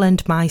people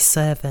and my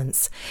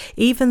servants.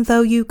 Even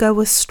though you go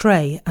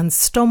astray and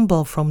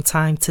stumble from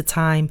time to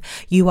time,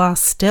 you are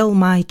still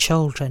my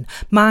children,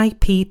 my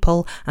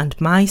people and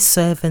my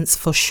servants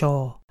for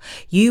sure.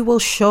 You will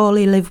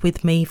surely live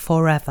with me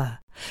forever.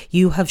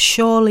 You have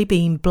surely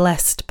been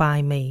blessed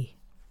by me."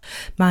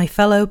 My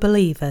fellow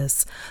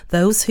believers,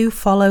 those who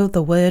follow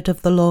the word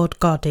of the Lord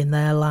God in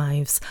their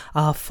lives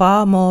are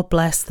far more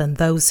blessed than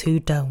those who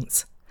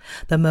don't.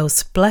 The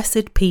most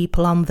blessed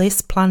people on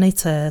this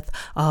planet Earth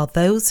are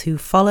those who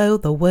follow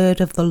the word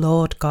of the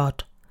Lord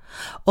God.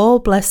 All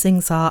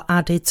blessings are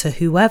added to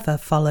whoever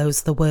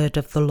follows the word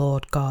of the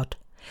Lord God.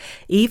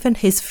 Even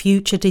his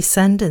future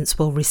descendants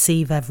will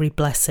receive every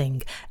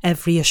blessing,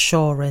 every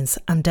assurance,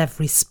 and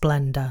every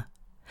splendour.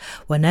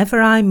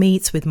 Whenever I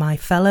meet with my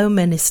fellow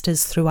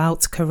ministers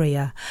throughout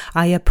Korea,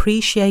 I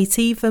appreciate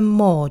even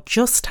more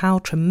just how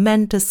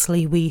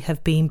tremendously we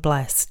have been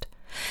blessed.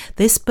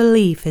 This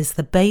belief is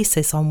the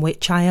basis on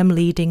which I am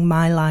leading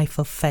my life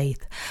of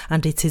faith,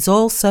 and it is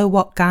also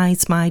what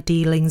guides my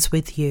dealings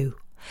with you.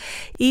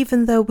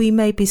 Even though we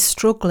may be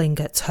struggling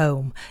at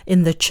home,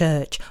 in the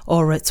church,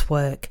 or at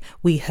work,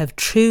 we have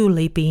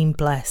truly been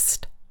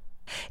blessed.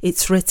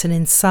 It's written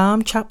in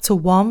Psalm chapter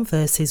 1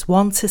 verses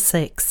 1 to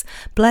 6,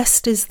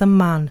 "Blessed is the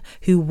man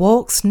who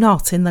walks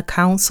not in the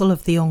counsel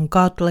of the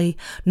ungodly,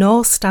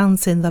 nor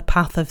stands in the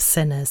path of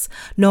sinners,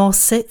 nor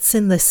sits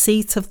in the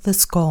seat of the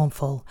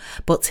scornful,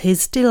 but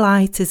his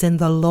delight is in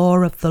the law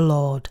of the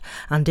Lord,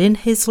 and in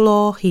his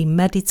law he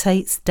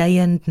meditates day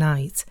and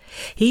night.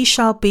 He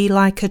shall be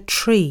like a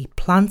tree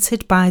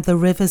planted by the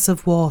rivers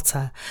of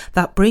water,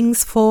 that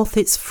brings forth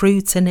its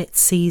fruit in its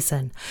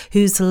season,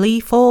 whose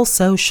leaf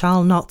also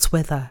shall not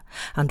wither,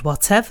 and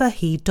whatever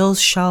he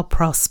does shall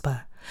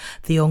prosper.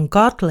 The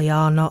ungodly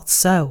are not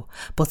so,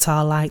 but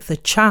are like the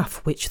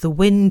chaff which the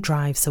wind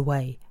drives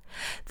away.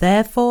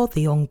 Therefore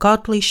the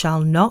ungodly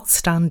shall not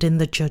stand in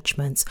the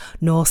judgment,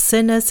 nor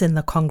sinners in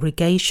the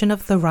congregation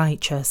of the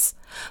righteous.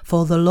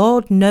 For the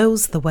Lord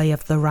knows the way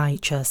of the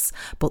righteous,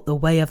 but the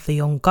way of the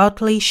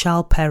ungodly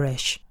shall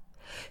perish."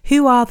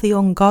 Who are the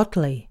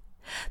ungodly?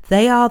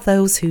 They are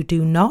those who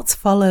do not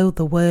follow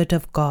the word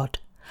of God.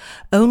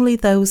 Only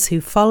those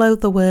who follow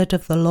the word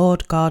of the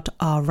Lord God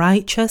are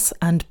righteous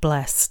and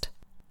blessed.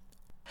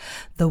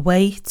 The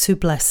way to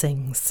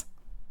blessings.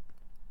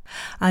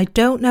 I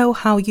don't know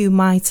how you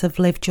might have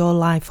lived your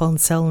life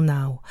until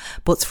now,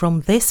 but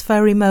from this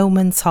very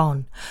moment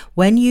on,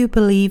 when you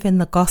believe in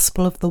the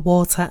gospel of the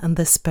water and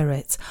the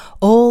Spirit,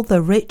 all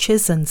the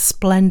riches and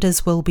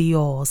splendours will be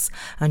yours,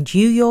 and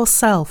you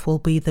yourself will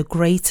be the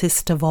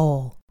greatest of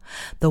all.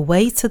 The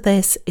way to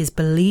this is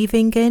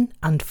believing in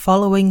and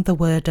following the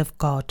word of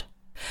God.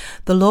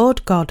 The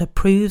Lord God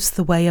approves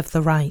the way of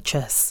the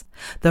righteous.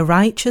 The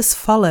righteous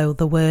follow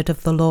the word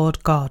of the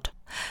Lord God.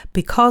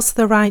 Because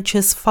the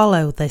righteous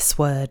follow this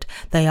word,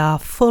 they are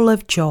full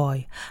of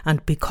joy,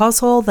 and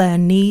because all their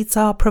needs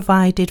are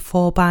provided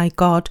for by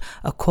God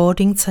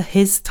according to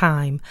his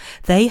time,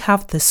 they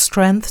have the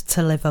strength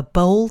to live a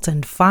bold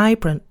and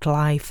vibrant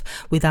life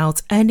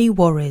without any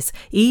worries,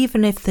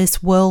 even if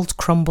this world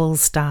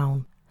crumbles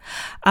down.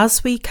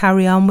 As we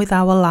carry on with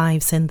our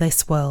lives in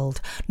this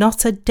world,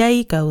 not a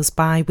day goes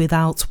by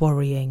without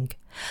worrying.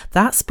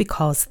 That's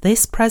because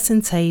this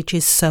present age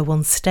is so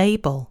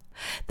unstable.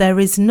 There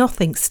is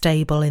nothing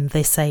stable in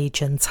this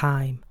age and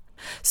time.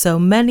 So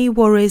many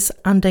worries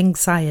and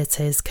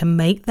anxieties can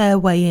make their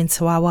way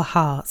into our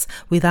hearts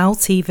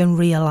without even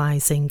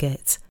realizing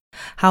it.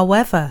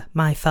 However,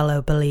 my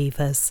fellow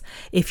believers,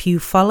 if you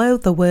follow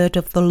the word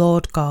of the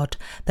Lord God,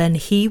 then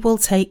he will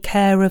take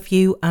care of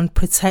you and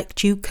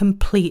protect you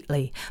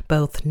completely,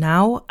 both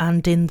now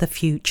and in the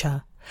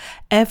future.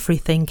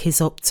 Everything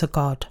is up to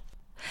God.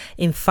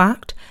 In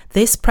fact,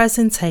 this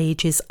present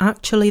age is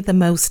actually the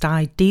most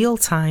ideal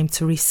time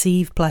to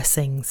receive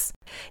blessings.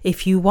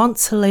 If you want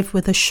to live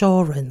with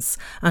assurance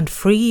and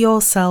free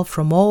yourself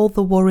from all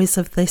the worries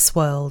of this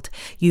world,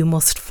 you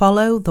must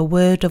follow the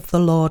word of the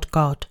Lord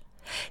God.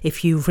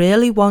 If you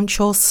really want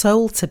your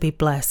soul to be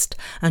blessed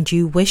and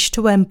you wish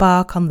to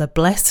embark on the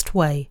blessed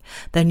way,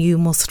 then you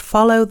must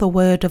follow the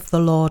word of the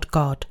Lord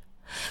God.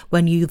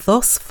 When you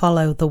thus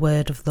follow the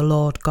word of the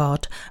Lord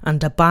God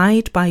and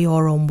abide by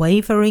your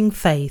unwavering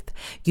faith,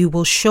 you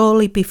will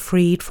surely be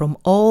freed from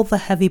all the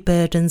heavy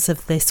burdens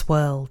of this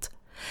world.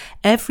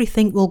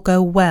 Everything will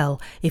go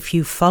well if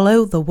you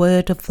follow the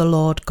word of the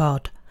Lord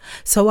God.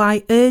 So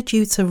I urge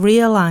you to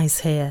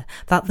realize here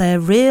that there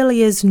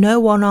really is no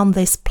one on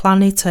this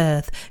planet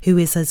Earth who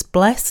is as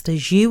blessed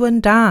as you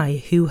and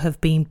I who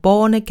have been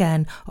born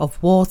again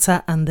of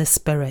water and the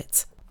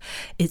Spirit.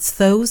 It's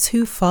those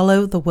who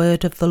follow the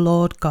word of the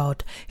Lord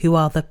God who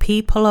are the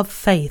people of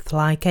faith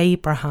like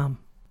Abraham.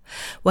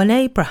 When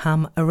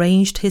Abraham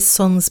arranged his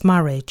son's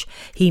marriage,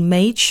 he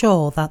made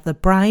sure that the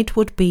bride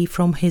would be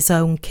from his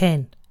own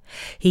kin.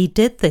 He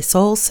did this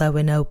also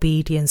in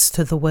obedience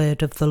to the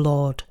word of the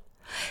Lord.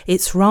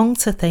 It's wrong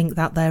to think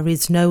that there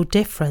is no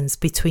difference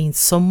between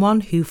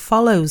someone who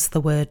follows the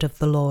word of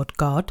the Lord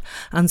God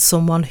and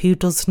someone who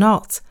does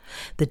not.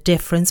 The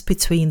difference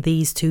between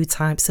these two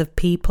types of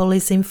people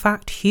is in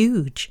fact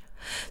huge.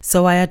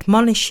 So I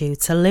admonish you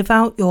to live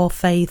out your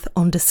faith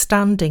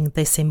understanding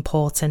this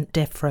important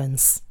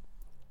difference.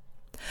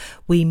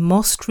 We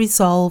must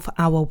resolve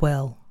our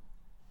will.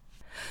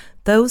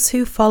 Those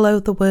who follow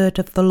the word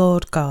of the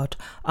Lord God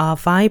are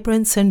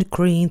vibrant and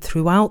green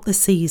throughout the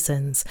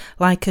seasons,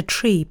 like a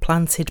tree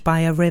planted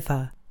by a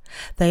river.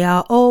 They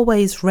are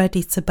always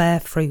ready to bear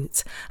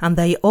fruit, and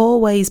they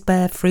always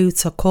bear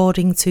fruit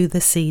according to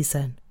the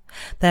season.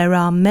 There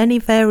are many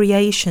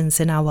variations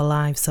in our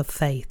lives of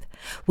faith.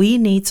 We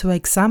need to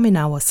examine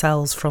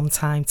ourselves from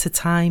time to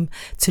time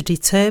to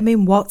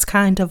determine what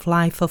kind of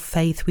life of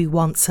faith we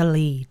want to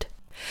lead.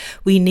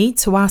 We need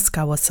to ask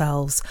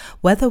ourselves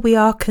whether we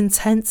are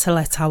content to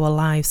let our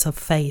lives of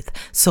faith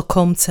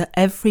succumb to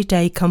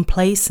everyday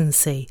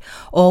complacency,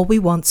 or we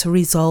want to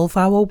resolve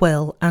our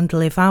will and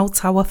live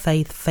out our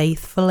faith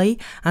faithfully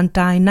and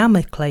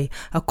dynamically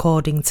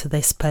according to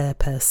this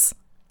purpose.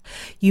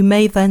 You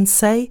may then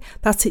say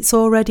that it's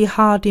already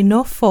hard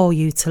enough for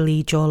you to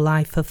lead your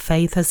life of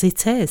faith as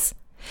it is.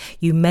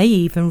 You may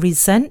even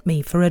resent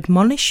me for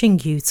admonishing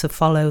you to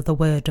follow the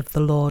word of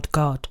the Lord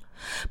God.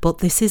 But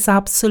this is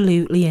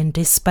absolutely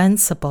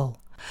indispensable.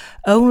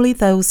 Only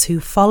those who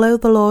follow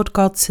the Lord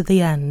God to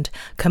the end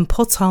can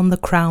put on the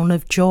crown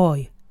of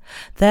joy.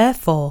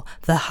 Therefore,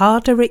 the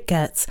harder it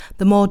gets,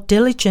 the more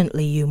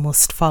diligently you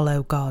must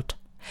follow God.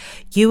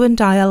 You and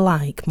I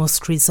alike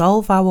must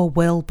resolve our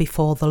will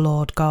before the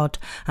Lord God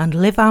and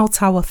live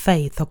out our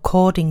faith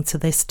according to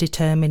this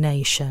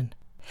determination.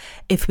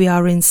 If we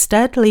are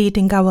instead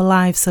leading our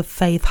lives of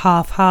faith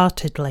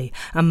half-heartedly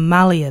and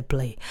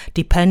malleably,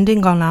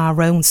 depending on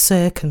our own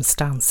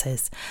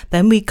circumstances,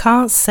 then we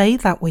can't say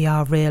that we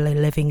are really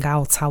living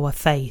out our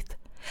faith.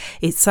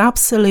 It's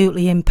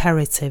absolutely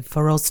imperative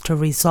for us to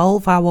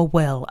resolve our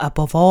will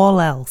above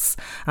all else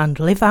and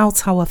live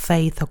out our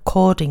faith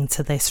according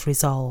to this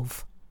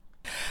resolve.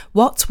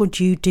 What would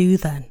you do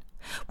then?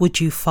 Would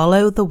you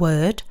follow the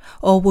word,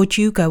 or would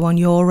you go on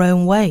your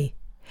own way?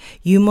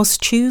 You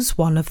must choose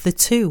one of the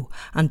two,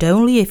 and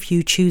only if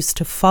you choose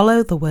to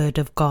follow the word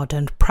of God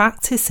and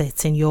practice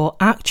it in your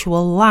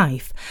actual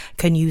life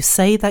can you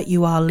say that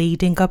you are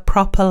leading a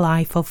proper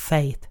life of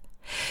faith.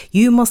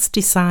 You must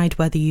decide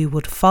whether you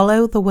would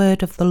follow the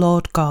word of the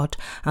Lord God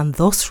and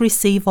thus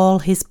receive all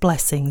his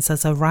blessings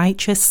as a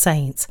righteous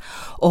saint,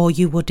 or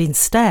you would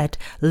instead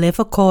live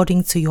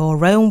according to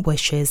your own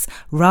wishes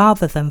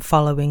rather than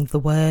following the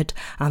word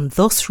and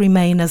thus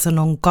remain as an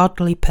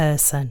ungodly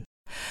person.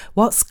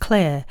 What's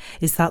clear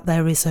is that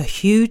there is a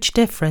huge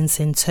difference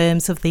in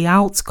terms of the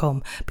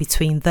outcome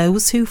between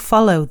those who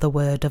follow the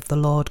word of the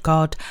Lord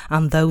God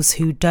and those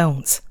who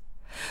don't.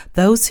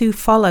 Those who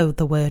follow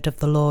the word of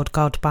the Lord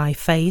God by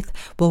faith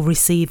will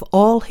receive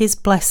all his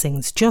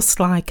blessings just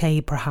like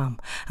Abraham,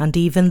 and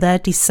even their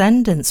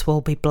descendants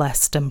will be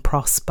blessed and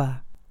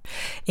prosper.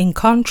 In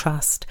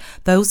contrast,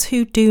 those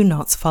who do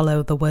not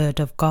follow the word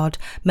of God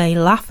may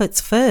laugh at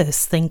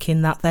first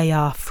thinking that they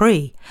are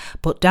free,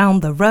 but down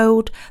the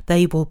road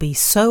they will be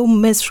so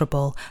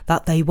miserable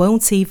that they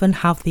won't even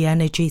have the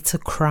energy to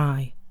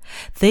cry.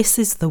 This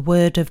is the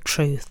word of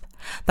truth.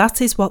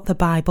 That is what the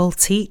Bible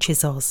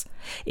teaches us.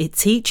 It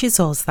teaches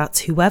us that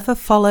whoever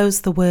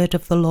follows the word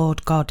of the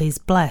Lord God is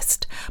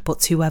blessed,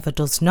 but whoever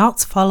does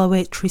not follow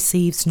it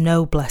receives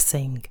no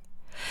blessing.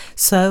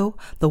 So,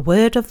 the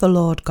word of the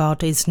Lord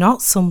God is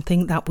not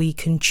something that we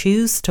can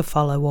choose to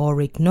follow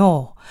or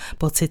ignore,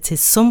 but it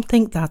is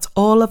something that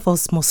all of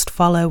us must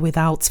follow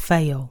without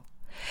fail.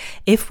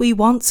 If we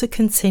want to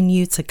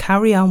continue to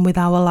carry on with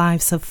our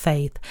lives of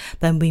faith,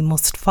 then we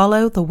must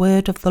follow the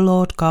word of the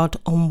Lord God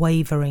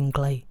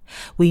unwaveringly.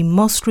 We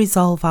must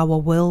resolve our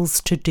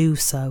wills to do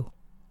so.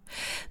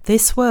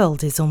 This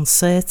world is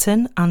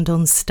uncertain and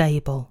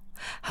unstable.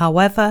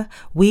 However,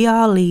 we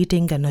are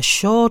leading an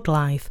assured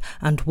life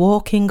and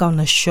walking on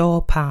a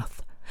sure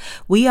path.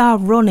 We are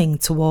running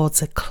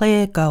towards a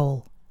clear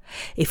goal.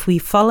 If we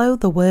follow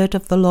the word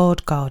of the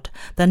Lord God,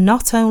 then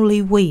not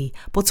only we,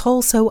 but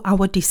also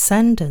our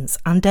descendants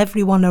and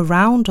everyone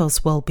around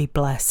us will be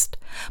blessed.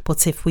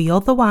 But if we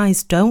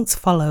otherwise don't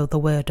follow the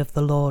word of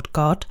the Lord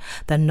God,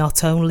 then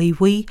not only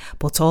we,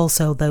 but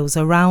also those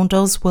around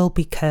us will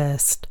be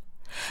cursed.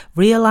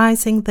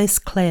 Realizing this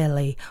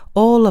clearly,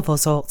 all of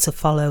us ought to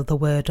follow the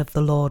word of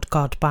the Lord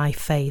God by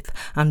faith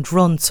and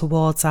run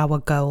towards our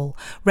goal,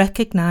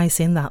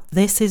 recognizing that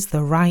this is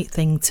the right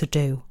thing to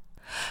do.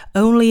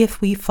 Only if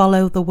we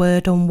follow the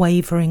word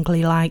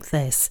unwaveringly like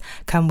this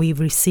can we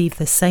receive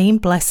the same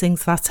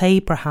blessings that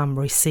Abraham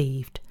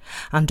received,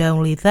 and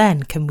only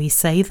then can we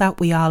say that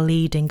we are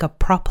leading a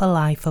proper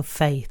life of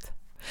faith.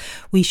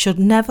 We should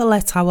never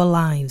let our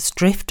lives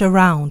drift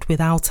around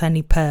without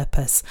any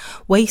purpose,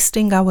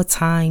 wasting our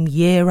time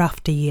year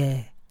after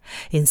year.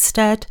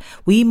 Instead,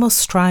 we must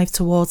strive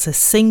towards a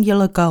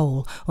singular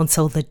goal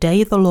until the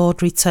day the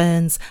Lord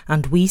returns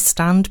and we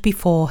stand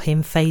before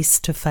him face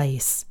to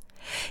face.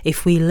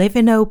 If we live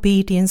in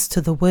obedience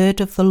to the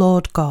word of the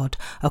Lord God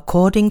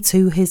according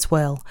to his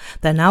will,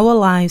 then our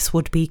lives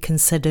would be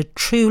considered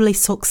truly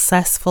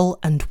successful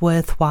and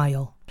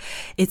worthwhile.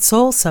 It's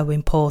also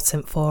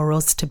important for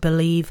us to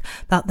believe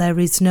that there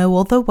is no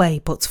other way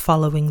but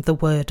following the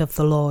word of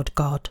the Lord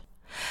God.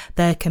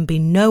 There can be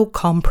no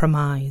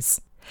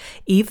compromise.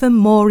 Even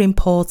more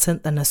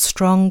important than a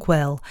strong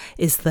will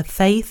is the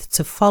faith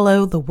to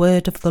follow the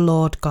word of the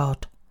Lord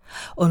God.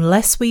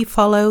 Unless we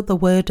follow the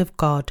word of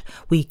God,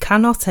 we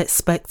cannot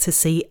expect to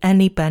see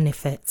any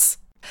benefits.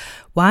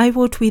 Why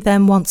would we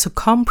then want to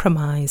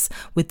compromise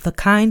with the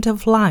kind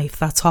of life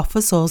that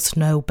offers us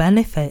no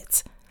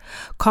benefit?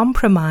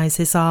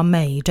 Compromises are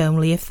made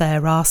only if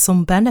there are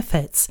some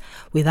benefits.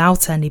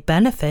 Without any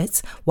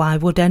benefit, why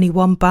would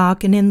anyone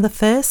bargain in the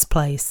first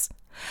place?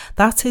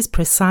 That is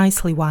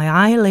precisely why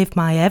I live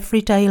my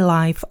everyday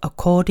life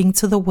according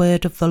to the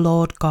word of the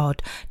Lord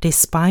God,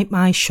 despite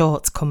my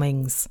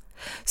shortcomings.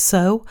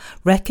 So,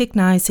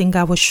 recognizing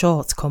our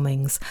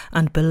shortcomings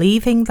and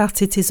believing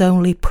that it is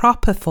only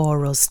proper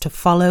for us to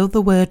follow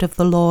the word of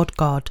the Lord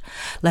God,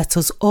 let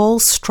us all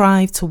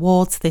strive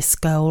towards this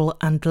goal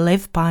and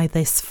live by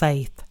this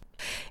faith.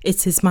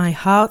 It is my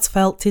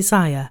heartfelt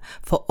desire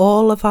for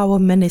all of our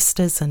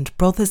ministers and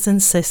brothers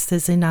and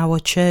sisters in our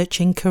church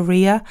in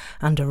Korea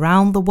and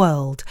around the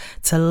world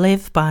to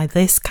live by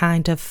this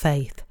kind of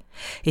faith.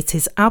 It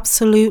is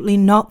absolutely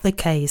not the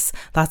case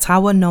that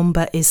our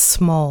number is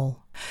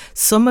small.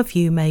 Some of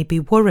you may be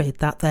worried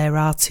that there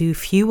are too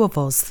few of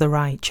us, the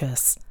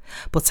righteous,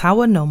 but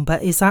our number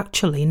is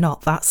actually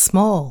not that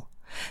small.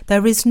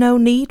 There is no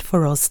need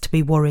for us to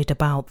be worried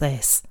about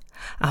this.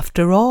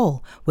 After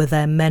all, were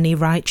there many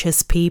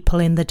righteous people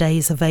in the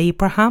days of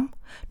Abraham?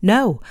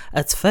 No,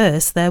 at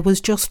first there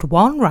was just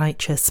one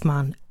righteous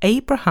man,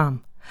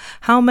 Abraham.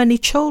 How many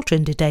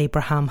children did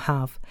Abraham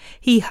have?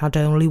 He had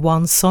only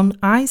one son,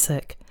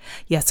 Isaac.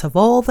 Yet of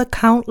all the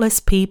countless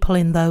people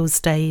in those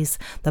days,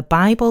 the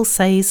Bible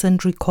says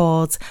and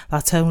records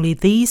that only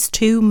these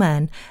two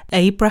men,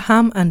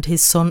 Abraham and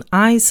his son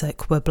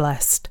Isaac, were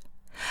blessed.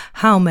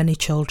 How many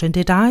children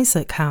did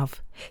Isaac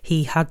have?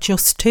 He had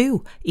just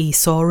two,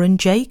 Esau and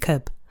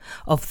Jacob.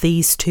 Of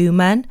these two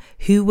men,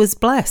 who was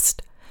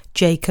blessed?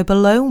 Jacob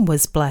alone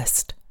was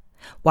blessed.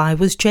 Why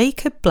was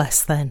Jacob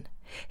blessed then?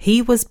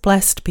 He was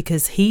blessed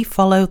because he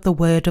followed the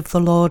word of the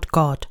Lord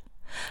God.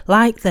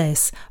 Like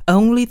this,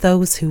 only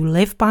those who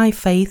live by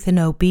faith in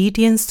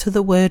obedience to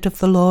the word of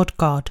the Lord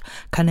God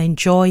can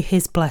enjoy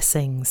his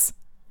blessings.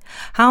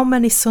 How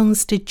many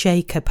sons did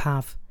Jacob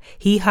have?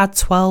 He had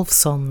 12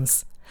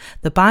 sons.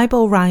 The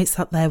Bible writes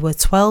that there were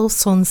 12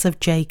 sons of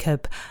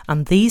Jacob,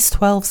 and these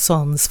 12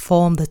 sons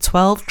formed the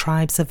 12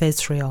 tribes of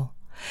Israel.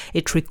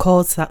 It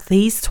records that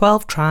these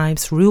 12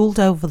 tribes ruled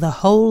over the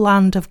whole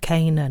land of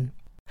Canaan.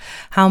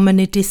 How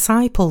many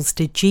disciples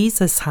did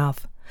Jesus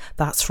have?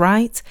 That's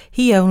right,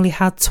 he only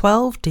had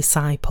 12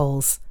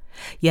 disciples.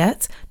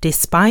 Yet,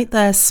 despite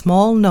their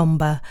small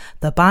number,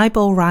 the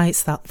Bible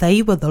writes that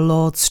they were the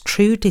Lord's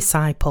true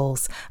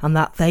disciples and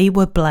that they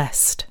were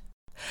blessed.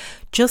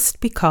 Just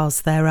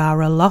because there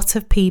are a lot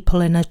of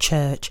people in a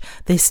church,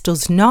 this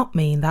does not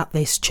mean that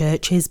this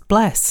church is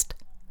blessed.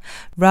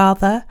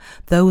 Rather,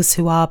 those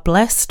who are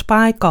blessed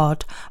by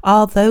God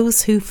are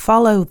those who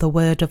follow the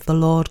word of the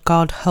Lord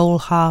God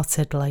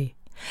wholeheartedly.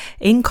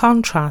 In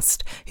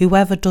contrast,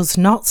 whoever does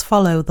not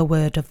follow the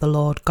word of the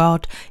Lord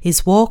God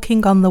is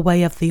walking on the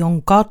way of the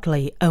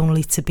ungodly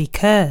only to be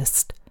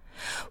cursed.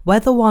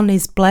 Whether one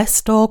is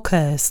blessed or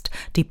cursed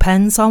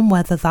depends on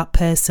whether that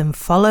person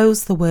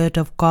follows the word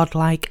of God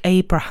like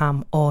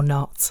Abraham or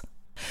not.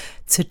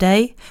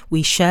 Today,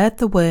 we shared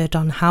the word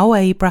on how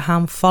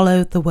Abraham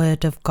followed the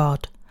word of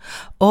God.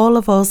 All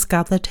of us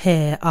gathered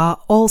here are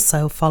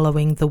also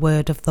following the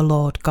word of the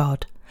Lord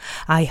God.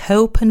 I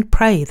hope and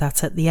pray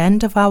that at the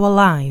end of our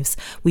lives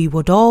we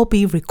would all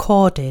be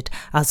recorded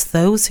as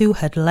those who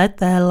had led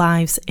their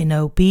lives in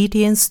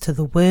obedience to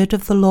the word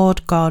of the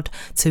Lord God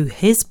to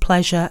his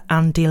pleasure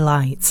and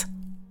delight.